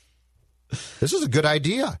fine. This is a good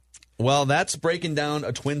idea. Well, that's breaking down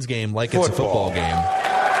a Twins game like it's a football game.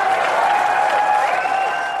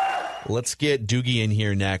 Let's get Doogie in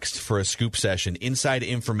here next for a scoop session. Inside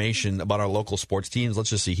information about our local sports teams. Let's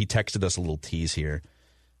just see. He texted us a little tease here.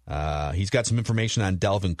 He's got some information on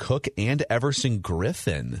Dalvin Cook and Everson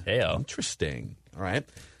Griffin. Heyo. Interesting. All right.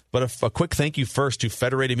 But a quick thank you first to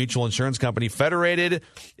Federated Mutual Insurance Company. Federated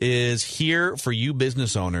is here for you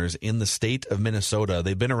business owners in the state of Minnesota.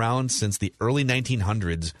 They've been around since the early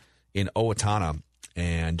 1900s in Owatonna.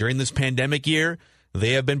 And during this pandemic year,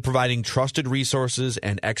 they have been providing trusted resources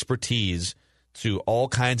and expertise to all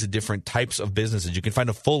kinds of different types of businesses. You can find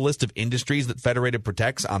a full list of industries that Federated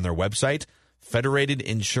protects on their website,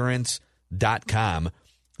 federatedinsurance.com.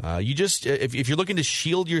 If you're looking to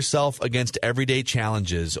shield yourself against everyday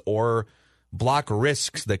challenges or block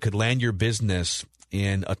risks that could land your business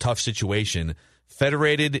in a tough situation,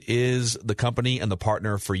 Federated is the company and the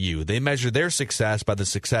partner for you. They measure their success by the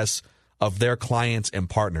success of their clients and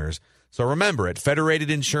partners. So remember, at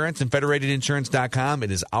Federated Insurance and federatedinsurance.com,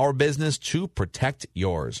 it is our business to protect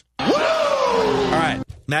yours. All right,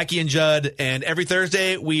 Mackie and Judd, and every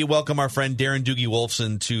Thursday we welcome our friend Darren Doogie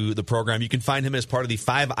Wolfson to the program. You can find him as part of the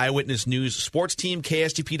 5 Eyewitness News sports team,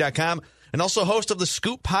 KSTP.com, and also host of the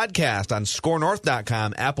Scoop podcast on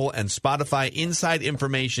ScoreNorth.com, Apple, and Spotify. Inside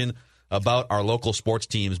information about our local sports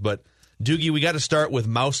teams. But, Doogie, we got to start with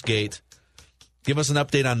Mousegate. Give us an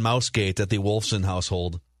update on Mousegate at the Wolfson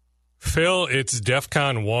household. Phil, it's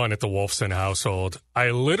DEFCON 1 at the Wolfson household. I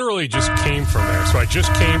literally just came from there. So I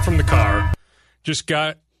just came from the car, just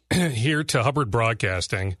got here to Hubbard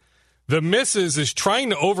Broadcasting. The missus is trying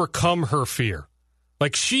to overcome her fear.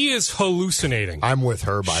 Like, she is hallucinating. I'm with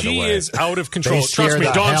her, by the way. She is out of control. Trust me,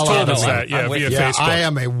 Dawn's told us that via Facebook. I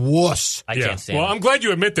am a wuss. I can't stand Well, it. I'm glad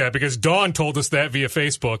you admit that because Dawn told us that via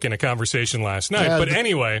Facebook in a conversation last night. But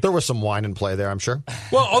anyway. There was some wine in play there, I'm sure.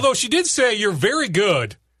 Well, although she did say you're very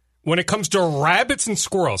good when it comes to rabbits and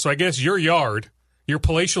squirrels. So I guess your yard, your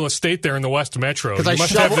palatial estate there in the West Metro, you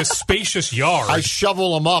must have this spacious yard. I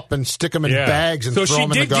shovel them up and stick them in bags and throw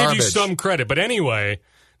them in the garbage. So she did give you some credit. But anyway,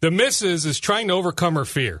 the missus is trying to overcome her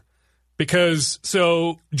fear. Because,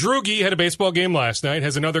 Droogie had a baseball game last night,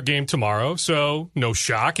 has another game tomorrow, so no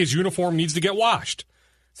shock, his uniform needs to get washed.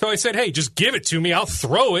 So I said, hey, just give it to me. I'll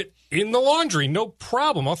throw it in the laundry. No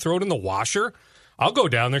problem. I'll throw it in the washer. I'll go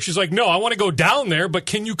down there. She's like, no, I want to go down there, but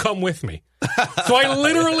can you come with me? So I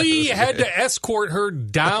literally had to escort her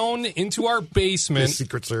down into our basement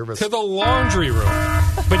Secret Service to the laundry room.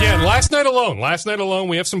 But yeah, last night alone,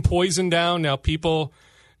 we have some poison down. Now people,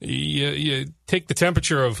 you take the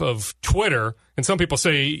temperature of Twitter, and some people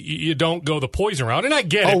say you don't go the poison route. And I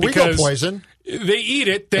get it because we go poison. They eat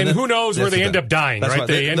it, then who knows where they end up dying, right?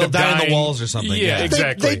 They end up dying on the walls or something. Yeah,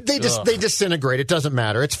 exactly. They disintegrate. It doesn't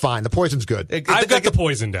matter. It's fine. The poison's good. I've got the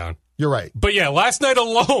poison down. You're right. But yeah, last night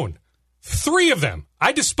alone, 3 of them.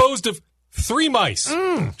 I disposed of 3 mice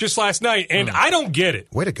just last night, and I don't get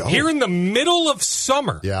it. Way to go. Here in the middle of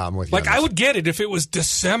summer. Yeah, I'm with you. Like, I would get it if it was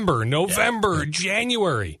December, November,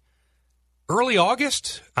 January. Early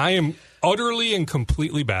August, I am utterly and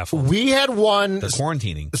completely baffled. We had one. The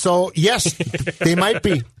quarantining. So, yes, they might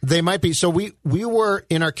be. They might be. So we were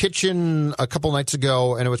in our kitchen a couple nights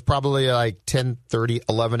ago, and it was probably like 10:30,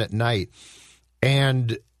 11 at night.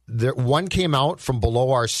 And one came out from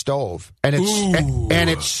below our stove, and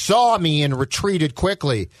it saw me and retreated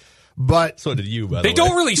quickly. But so did you, by the way. They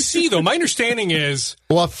don't really see, though. My understanding is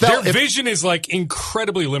their vision is like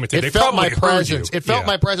incredibly limited. It felt my presence. It felt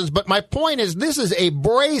my presence. But my point is, this is a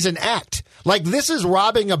brazen act. Like, this is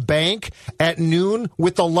robbing a bank at noon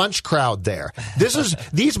with the lunch crowd there.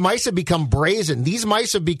 These mice have become brazen. These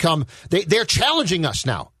mice have become, they're challenging us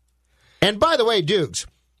now. And by the way, Dukes,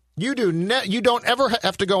 you don't ever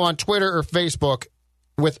have to go on Twitter or Facebook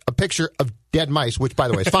with a picture of dead mice, which, by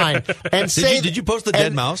the way, is fine. And did you post the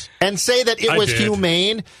dead mouse? And say that it was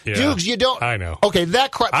humane? Yeah. Dukes, you don't. I know. Okay,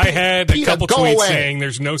 I had a couple tweets away. saying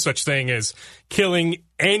there's no such thing as killing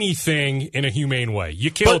anything in a humane way.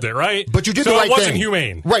 You killed it, right? But you did so the right thing. it wasn't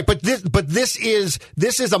humane. Right, but this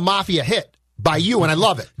is a mafia hit by you, and I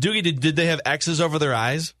love it. Doogie, did they have X's over their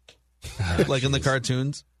eyes? Like in the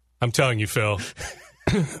cartoons? I'm telling you, Phil,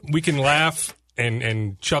 we can laugh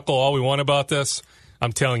and chuckle all we want about this.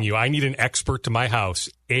 I'm telling you, I need an expert to my house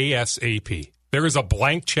ASAP. There is a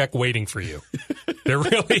blank check waiting for you. There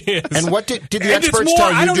really is. And what did the experts tell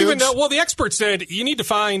you, I don't dudes? even know. Well, the experts said you need to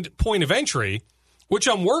find point of entry, which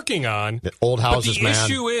I'm working on. Old houses, but the man.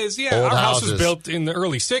 issue is, Old our house houses. was built in the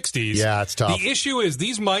early 60s. Yeah, it's tough. The issue is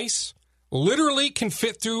these mice literally can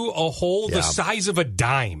fit through a hole the size of a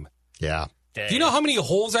dime. Yeah. Do you know how many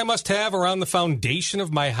holes I must have around the foundation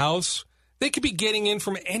of my house? They could be getting in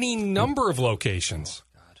from any number of locations.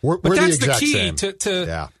 We're That's the the exact key same.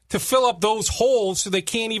 to fill up those holes so they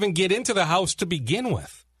can't even get into the house to begin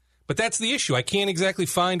with. But that's the issue. I can't exactly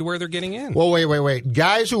find where they're getting in. Well, wait.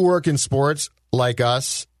 Guys who work in sports like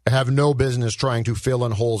us have no business trying to fill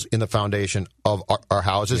in holes in the foundation of our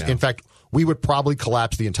houses. Yeah. In fact, we would probably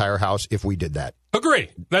collapse the entire house if we did that. Agree.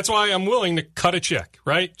 That's why I'm willing to cut a check,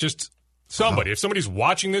 right? Just somebody. If somebody's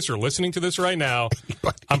watching this or listening to this right now,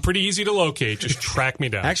 I'm pretty easy to locate. Just track me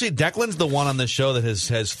down. Actually, Declan's the one on this show that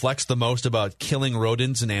has flexed the most about killing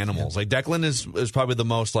rodents and animals. Like Declan is probably the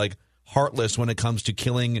most like heartless when it comes to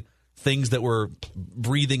killing things that were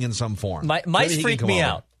breathing in some form. Mice freak me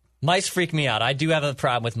out. Mice freak me out. I do have a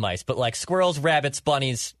problem with mice, but like squirrels, rabbits,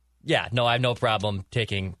 bunnies, I have no problem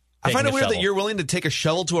taking. I find it weird shovel. that you're willing to take a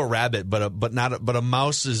shovel to a rabbit, but a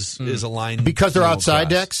mouse is a line Because they're no outside,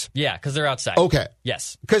 cross. Dex? Yeah, because they're outside. Okay.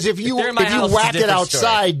 Yes. Because if you they're in my house, it's a whack it different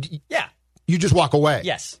outside, story. you just walk away.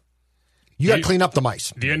 Yes. You got to clean up the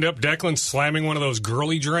mice. Do you end up, Declan, slamming one of those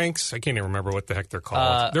girly drinks? I can't even remember what the heck they're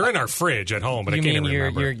called. They're in our fridge at home, but I can't even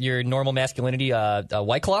remember. Your normal masculinity,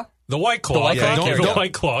 White Claw? The White Claw. The White Claw? Don't Okay. the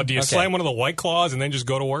White Claw. Do you slam one of the White Claws and then just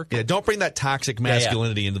go to work? Yeah, don't bring that toxic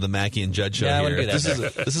masculinity into the Mackey and Judd show Yeah, I here. wouldn't do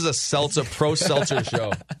that. This is a seltzer, pro-seltzer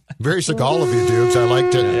show. Very Seagal of you, Dukes. I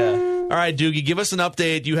liked it. Yeah. All right, Doogie, give us an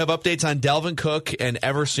update. You have updates on Dalvin Cook and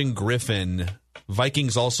Everson Griffin.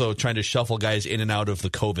 Vikings also trying to shuffle guys in and out of the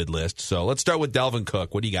COVID list. So let's start with Dalvin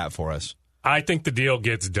Cook. What do you got for us? I think the deal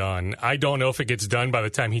gets done. I don't know if it gets done by the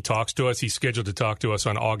time he talks to us. He's scheduled to talk to us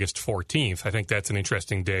on August 14th. I think that's an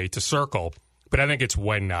interesting day to circle. But I think it's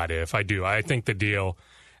when, not if. I do. I think the deal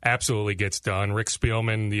absolutely gets done. Rick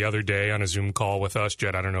Spielman the other day on a Zoom call with us.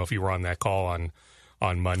 Jed, I don't know if you were on that call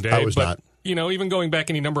on Monday. I was not. You know, even going back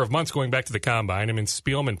any number of months, going back to the Combine, I mean,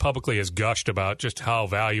 Spielman publicly has gushed about just how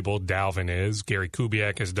valuable Dalvin is. Gary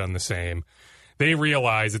Kubiak has done the same. They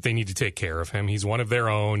realize that they need to take care of him. He's one of their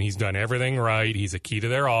own. He's done everything right. He's a key to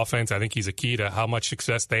their offense. I think he's a key to how much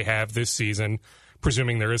success they have this season,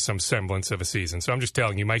 presuming there is some semblance of a season. So I'm just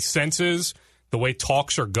telling you, my sense is the way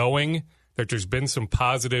talks are going, that there's been some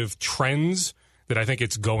positive trends that I think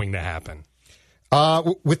it's going to happen.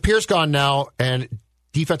 With Pierce gone now and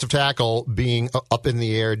defensive tackle being up in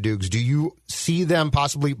the air, Dukes, do you see them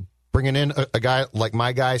possibly bringing in a guy like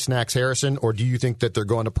my guy, Snacks Harrison, or do you think that they're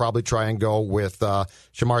going to probably try and go with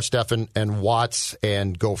Shamar Stephen and Watts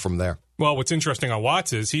and go from there? Well, what's interesting on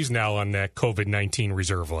Watts is he's now on that COVID-19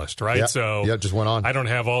 reserve list, right? Yeah, So yeah, just went on. I don't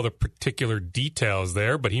have all the particular details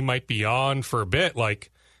there, but he might be on for a bit.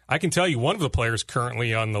 Like, I can tell you one of the players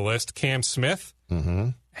currently on the list, Cam Smith,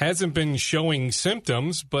 hasn't been showing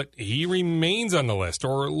symptoms, but he remains on the list.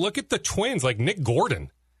 Or look at the Twins, like Nick Gordon.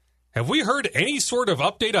 Have we heard any sort of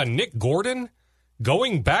update on Nick Gordon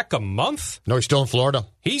going back a month? No, he's still in Florida.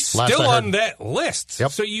 He's Last still I heard. on that list.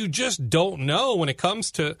 Yep. So you just don't know when it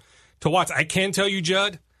comes to Watts. I can tell you,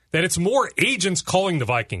 Judd, that it's more agents calling the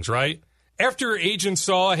Vikings, right? After agents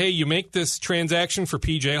saw, hey, you make this transaction for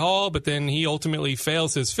P.J. Hall, but then he ultimately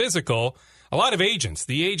fails his physical, a lot of agents,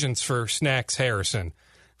 the agents for Snacks Harrison,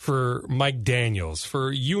 for Mike Daniels,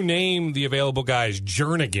 for you name the available guys,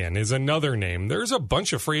 Jernigan is another name. There's a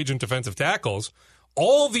bunch of free agent defensive tackles.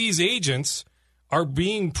 All these agents are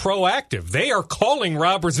being proactive. They are calling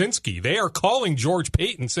Rob Brzezinski. They are calling George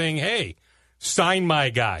Payton saying, hey, sign my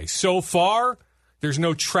guy. So far, there's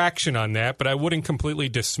no traction on that, but I wouldn't completely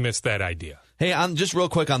dismiss that idea. Hey, just real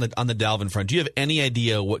quick on the Dalvin front, do you have any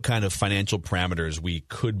idea what kind of financial parameters we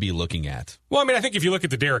could be looking at? Well, I mean, I think if you look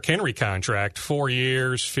at the Derrick Henry contract, 4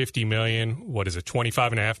 years, $50 million, what is it,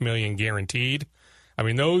 $25.5 million guaranteed? I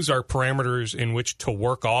mean, those are parameters in which to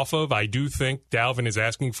work off of. I do think Dalvin is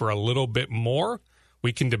asking for a little bit more.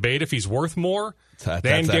 We can debate if he's worth more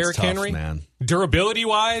than Derrick tough, Henry. Man.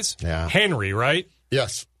 Durability-wise, Henry, right?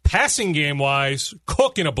 Yes. Passing game-wise,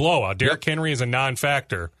 Cook in a blowout. Derrick Henry is a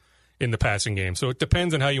non-factor in the passing game. So it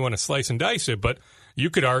depends on how you want to slice and dice it. But you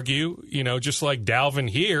could argue, you know, just like Dalvin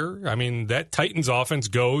here, I mean, that Titans offense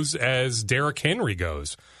goes as Derrick Henry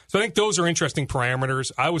goes. So I think those are interesting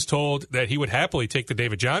parameters. I was told that he would happily take the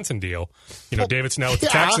David Johnson deal. You know, David's now with the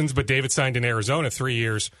Texans, but David signed in Arizona 3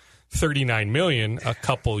 years, $39 million a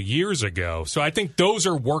couple years ago. So I think those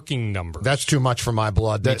are working numbers. That's too much for my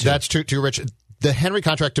blood. That's too rich. the Henry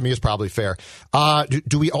contract to me is probably fair.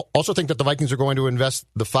 Do we also think that the Vikings are going to invest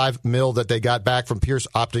the $5 million that they got back from Pierce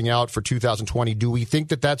opting out for 2020? Do we think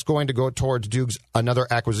that that's going to go towards Dukes another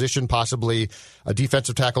acquisition, possibly a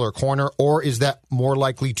defensive tackle or corner, or is that more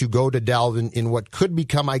likely to go to Dalvin in what could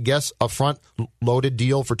become, I guess, a front-loaded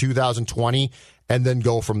deal for 2020 and then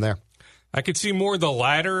go from there? I could see more the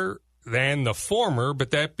latter than the former, but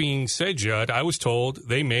that being said, Judd, I was told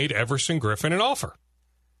they made Everson Griffen an offer.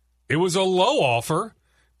 It was a low offer,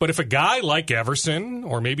 but if a guy like Everson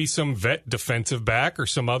or maybe some vet defensive back or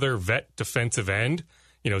some other vet defensive end,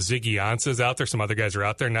 Ziggy Ansah's out there, some other guys are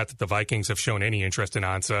out there, not that the Vikings have shown any interest in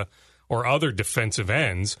Ansah or other defensive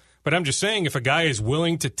ends, but I'm just saying if a guy is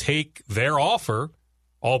willing to take their offer,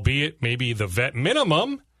 albeit maybe the vet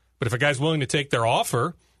minimum, but if a guy's willing to take their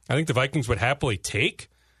offer, I think the Vikings would happily take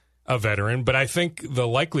a veteran, but I think the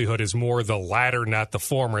likelihood is more the latter, not the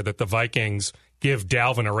former, that the Vikings give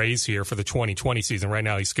Dalvin a raise here for the 2020 season. Right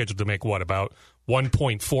now, he's scheduled to make, about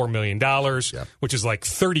 $1.4 million, which is like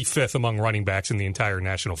 35th among running backs in the entire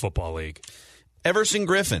National Football League. Everson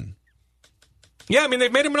Griffen. Yeah, I mean,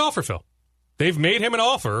 they've made him an offer, Phil. They've made him an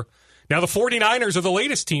offer. Now, the 49ers are the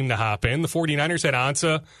latest team to hop in. The 49ers had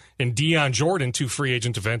Ansah and Deion Jordan, two free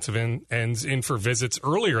agent defensive ends, in for visits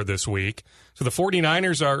earlier this week. So the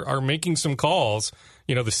 49ers are making some calls.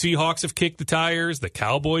 The Seahawks have kicked the tires. The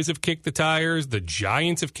Cowboys have kicked the tires. The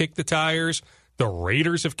Giants have kicked the tires. The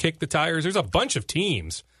Raiders have kicked the tires. There's a bunch of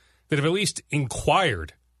teams that have at least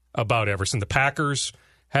inquired about Everson. The Packers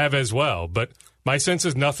have as well. But my sense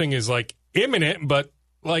is nothing is imminent, but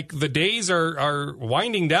the days are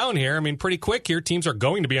winding down here. I mean, pretty quick here, teams are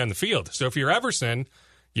going to be on the field. So if you're Everson,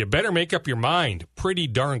 you better make up your mind pretty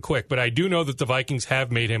darn quick. But I do know that the Vikings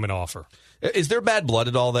have made him an offer. Is there bad blood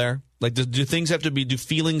at all there? Do feelings have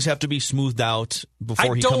to be smoothed out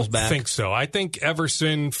before he comes back? I don't think so. I think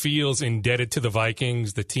Everson feels indebted to the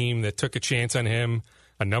Vikings, the team that took a chance on him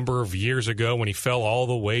a number of years ago when he fell all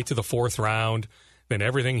the way to the fourth round. Then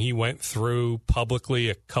everything he went through publicly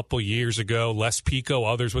a couple years ago, Les Pico,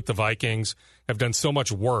 others with the Vikings have done so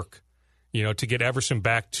much work, to get Everson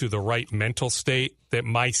back to the right mental state, that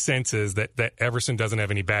my sense is that Everson doesn't have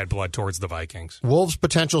any bad blood towards the Vikings. Wolves'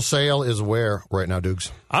 potential sale is where right now,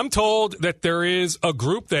 Dukes? I'm told that there is a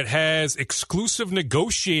group that has exclusive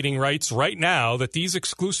negotiating rights right now, that these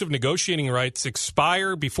exclusive negotiating rights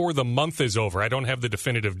expire before the month is over. I don't have the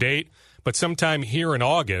definitive date, but sometime here in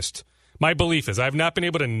August. My belief is, I've not been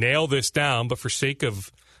able to nail this down, but for sake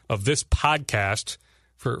of this podcast,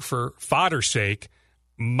 for fodder's sake,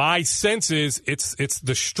 my sense is it's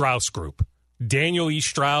the Strauss Group. Daniel E.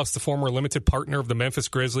 Strauss, the former limited partner of the Memphis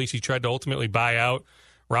Grizzlies, he tried to ultimately buy out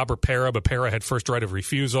Robert Pera, but Pera had first right of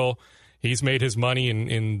refusal. He's made his money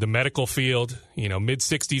in the medical field.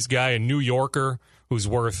 Mid-60s guy, a New Yorker who's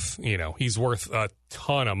worth, he's worth a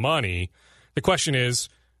ton of money. The question is,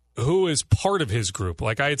 who is part of his group?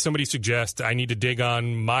 I had somebody suggest I need to dig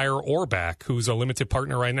on Meyer Orbach, who's a limited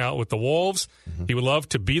partner right now with the Wolves. Mm-hmm. He would love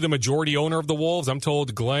to be the majority owner of the Wolves. I'm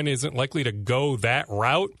told Glenn isn't likely to go that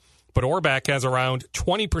route, but Orbach has around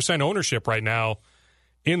 20% ownership right now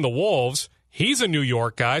in the Wolves. He's a New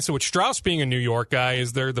York guy, so with Strauss being a New York guy,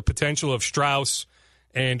 is there the potential of Strauss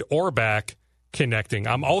and Orbach connecting?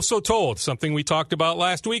 I'm also told, something we talked about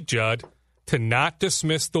last week, Judd, to not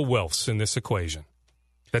dismiss the Wilfs in this equation.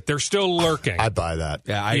 That they're still lurking. I buy that.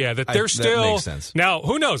 That they're still. That makes sense. Now,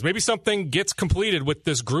 who knows? Maybe something gets completed with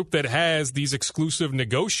this group that has these exclusive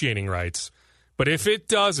negotiating rights. But if it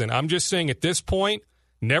doesn't, I'm just saying at this point,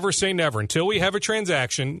 never say never. Until we have a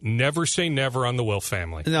transaction, never say never on the Wilf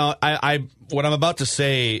family. No, what I'm about to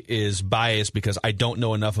say is biased because I don't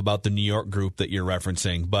know enough about the New York group that you're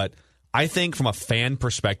referencing, but I think from a fan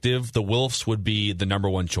perspective, the Wilfs would be the number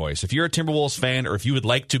one choice. If you're a Timberwolves fan, or if you would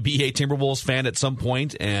like to be a Timberwolves fan at some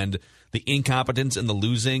point, and the incompetence and the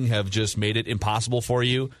losing have just made it impossible for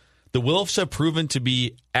you, the Wilfs have proven to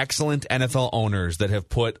be excellent NFL owners that have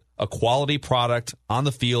put a quality product on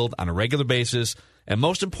the field on a regular basis, and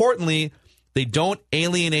most importantly, they don't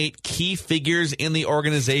alienate key figures in the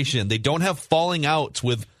organization. They don't have falling outs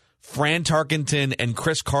with Fran Tarkenton and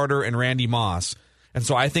Chris Carter and Randy Moss. And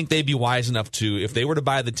so I think they'd be wise enough to, if they were to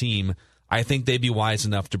buy the team, I think they'd be wise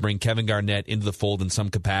enough to bring Kevin Garnett into the fold in some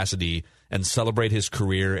capacity and celebrate his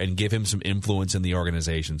career and give him some influence in the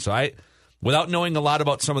organization. So without knowing a lot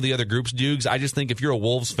about some of the other groups, Dukes, I just think if you're a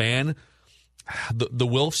Wolves fan, the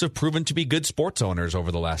Wilfs have proven to be good sports owners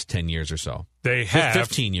over the last 10 years or so. They have.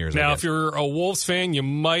 15 years, Now, if you're a Wolves fan, you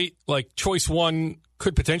might, choice one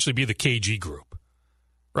could potentially be the KG group,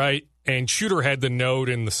 right? And Shooter had the note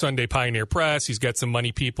in the Sunday Pioneer Press. He's got some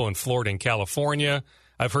money people in Florida and California.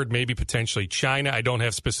 I've heard maybe potentially China. I don't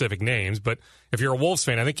have specific names, but if you're a Wolves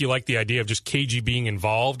fan, I think you like the idea of just KG being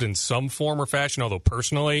involved in some form or fashion, although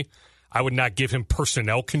personally, I would not give him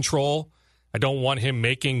personnel control. I don't want him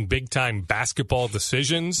making big-time basketball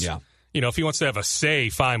decisions. Yeah. If he wants to have a say,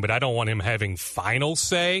 fine, but I don't want him having final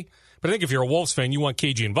say. But I think if you're a Wolves fan, you want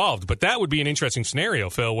KG involved. But that would be an interesting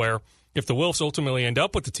scenario, Phil, where if the Wolves ultimately end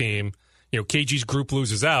up with the team, KG's group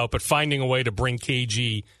loses out, but finding a way to bring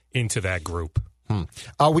KG into that group.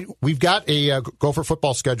 We've got a Gopher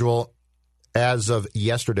football schedule as of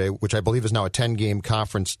yesterday, which I believe is now a 10-game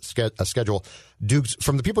conference schedule. Dukes,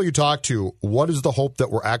 from the people you talk to, what is the hope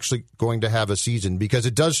that we're actually going to have a season? Because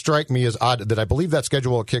it does strike me as odd that I believe that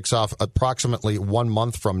schedule kicks off approximately 1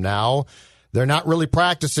 month from now. They're not really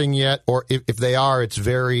practicing yet, or if they are, it's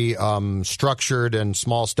very structured and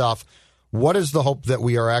small stuff. What is the hope that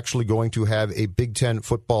we are actually going to have a Big Ten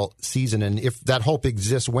football season? And if that hope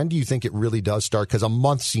exists, when do you think it really does start? Because a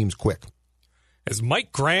month seems quick. As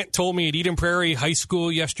Mike Grant told me at Eden Prairie High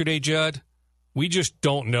School yesterday, Judd, we just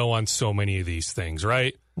don't know on so many of these things,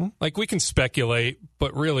 right? Like, we can speculate,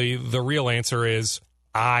 but really the real answer is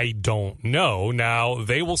I don't know. Now,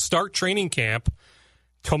 they will start training camp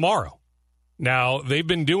tomorrow. Now, they've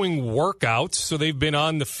been doing workouts, so they've been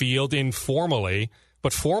on the field informally.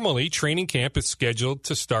 But formally, training camp is scheduled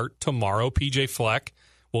to start tomorrow. PJ Fleck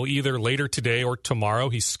will either later today or tomorrow.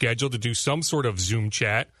 He's scheduled to do some sort of Zoom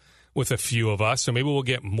chat with a few of us, so maybe we'll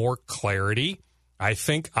get more clarity. I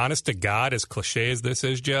think, honest to God, as cliche as this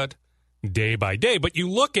is, Judd, day by day. But you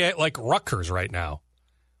look at, like, Rutgers right now,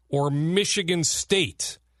 or Michigan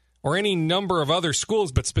State, or any number of other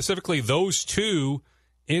schools, but specifically those two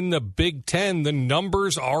in the Big Ten, the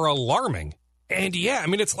numbers are alarming. And, yeah, I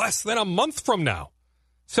mean, it's less than a month from now.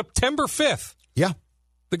 September 5th. Yeah.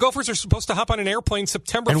 The Gophers are supposed to hop on an airplane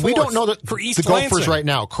September 4th. And we don't know that for East the Gophers Lansing right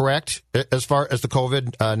now, correct, as far as the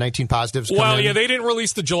COVID-19 positives come Well, in? yeah, they didn't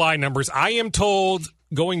release the July numbers. I am told,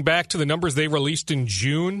 going back to the numbers they released in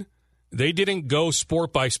June, they didn't go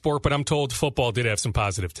sport by sport, but I'm told football did have some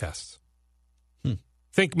positive tests.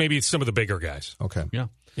 Think maybe some of the bigger guys. Okay. Yeah.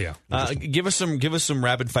 Give us some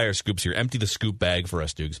rapid fire scoops here. Empty the scoop bag for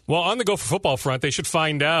us, Dukes. Well, on the Gopher football front, they should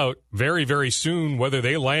find out very, very soon whether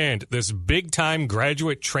they land this big-time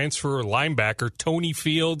graduate transfer linebacker, Tony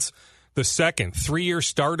Fields II, 3-year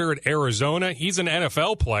starter at Arizona. He's an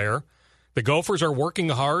NFL player. The Gophers are working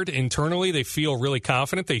hard internally. They feel really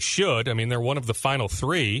confident. They should. I mean, they're one of the final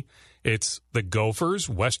three. It's the Gophers,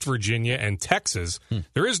 West Virginia, and Texas.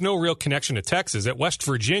 There is no real connection to Texas. At West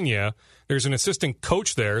Virginia, there's an assistant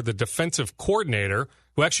coach there, the defensive coordinator,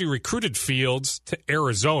 who actually recruited Fields to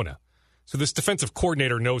Arizona. So this defensive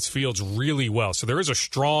coordinator knows Fields really well. So there is a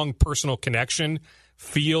strong personal connection,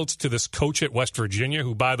 Fields, to this coach at West Virginia,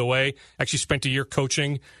 who, by the way, actually spent a year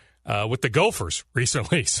coaching with the Gophers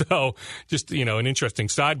recently. So just, an interesting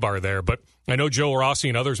sidebar there. But I know Joe Rossi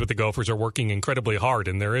and others with the Gophers are working incredibly hard,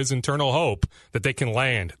 and there is internal hope that they can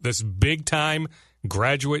land this big-time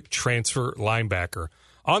graduate transfer linebacker.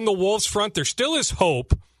 On the Wolves front, there still is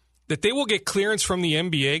hope that they will get clearance from the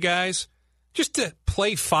NBA guys just to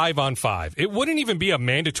play 5-on-5. It wouldn't even be a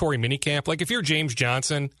mandatory minicamp. Like, if you're James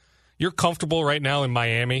Johnson, you're comfortable right now in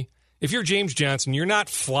Miami. If you're James Johnson, you're not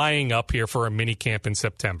flying up here for a minicamp in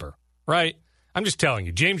September, right? I'm just telling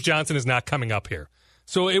you, James Johnson is not coming up here.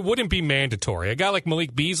 So it wouldn't be mandatory. A guy like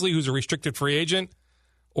Malik Beasley, who's a restricted free agent,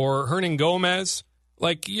 or Hernan Gomez,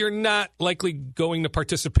 like, you're not likely going to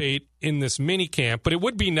participate in this minicamp, but it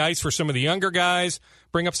would be nice for some of the younger guys,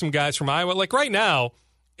 bring up some guys from Iowa. Like, right now,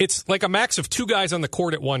 it's like a max of 2 guys on the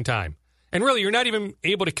court at one time. And really, you're not even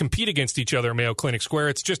able to compete against each other at Mayo Clinic Square.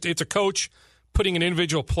 It's a coach putting an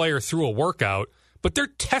individual player through a workout, but they're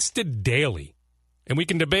tested daily. And we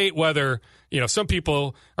can debate whether, some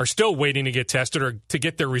people are still waiting to get tested or to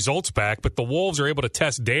get their results back, but the Wolves are able to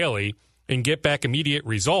test daily and get back immediate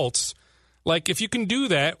results. Like, if you can do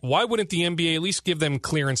that, why wouldn't the NBA at least give them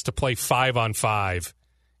clearance to play 5-on-5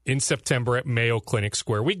 in September at Mayo Clinic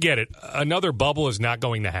Square? We get it. Another bubble is not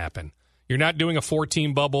going to happen. You're not doing a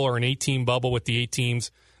 4-team bubble or an 8-team bubble with the 8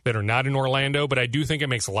 teams that are not in Orlando, but I do think it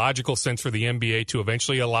makes logical sense for the NBA to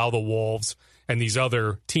eventually allow the Wolves and these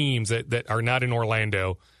other teams that are not in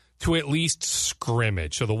Orlando to at least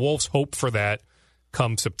scrimmage. So the Wolves hope for that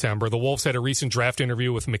come September. The Wolves had a recent draft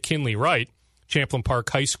interview with McKinley Wright, Champlain Park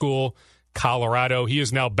High School, Colorado. He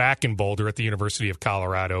is now back in Boulder at the University of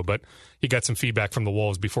Colorado, but he got some feedback from the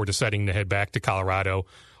Wolves before deciding to head back to Colorado.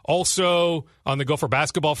 Also, on the Gopher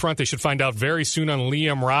basketball front, they should find out very soon on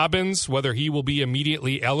Liam Robbins whether he will be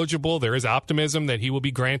immediately eligible. There is optimism that he will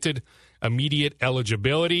be granted immediate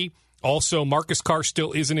eligibility. Also, Marcus Carr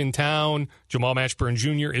still isn't in town. Jamal Mashburn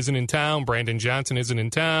Jr. isn't in town. Brandon Johnson isn't in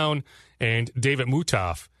town. And David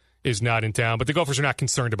Mutoff is not in town. But the Gophers are not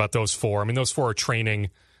concerned about those four. I mean, those four are training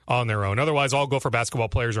on their own. Otherwise, all Gopher basketball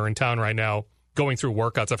players are in town right now going through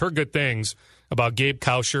workouts. I've heard good things about Gabe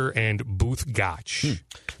Kauscher and Booth Gotch.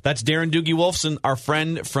 That's Darren Doogie Wolfson, our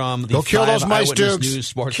friend from the Go kill those mice, Eyewitness Dukes. News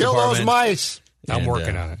Sports Kill Department. those mice. I'm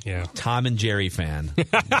working on it, yeah. Tom and Jerry fan.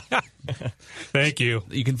 Thank you.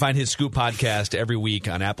 You can find his Scoop podcast every week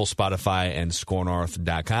on Apple, Spotify, and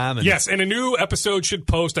ScoreNorth.com. Yes, and a new episode should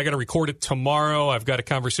post. I got to record it tomorrow. I've got a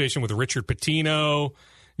conversation with Richard Pitino,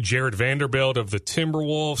 Jared Vanderbilt of the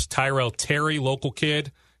Timberwolves, Tyrell Terry, local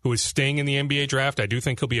kid who is staying in the NBA draft. I do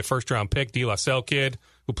think he'll be a first-round pick. De La Salle kid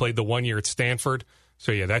who played the 1 year at Stanford.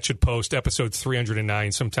 So, yeah, that should post episode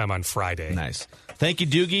 309 sometime on Friday. Nice. Thank you,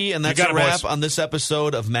 Doogie. And that's a wrap on this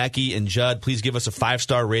episode of Mackey and Judd. Please give us a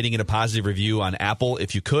 5-star rating and a positive review on Apple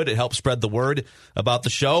if you could. It helps spread the word about the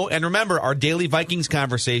show. And remember, our daily Vikings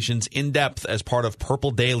conversations in depth as part of Purple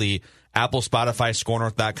Daily, Apple, Spotify,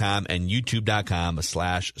 ScoreNorth.com, and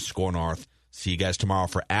YouTube.com/ScoreNorth. See you guys tomorrow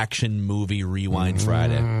for Action Movie Rewind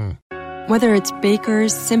Friday. Whether it's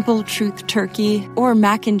Baker's Simple Truth Turkey or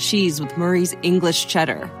mac and cheese with Murray's English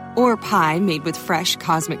Cheddar or pie made with fresh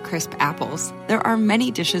Cosmic Crisp apples, there are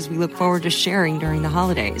many dishes we look forward to sharing during the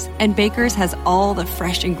holidays. And Baker's has all the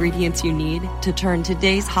fresh ingredients you need to turn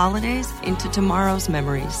today's holidays into tomorrow's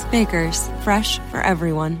memories. Baker's, fresh for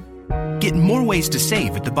everyone. Get more ways to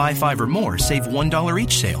save at the Buy 5 or More Save $1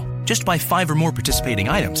 each sale. Just buy 5 or more participating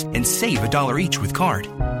items and save $1 each with card.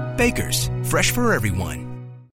 Baker's, fresh for everyone.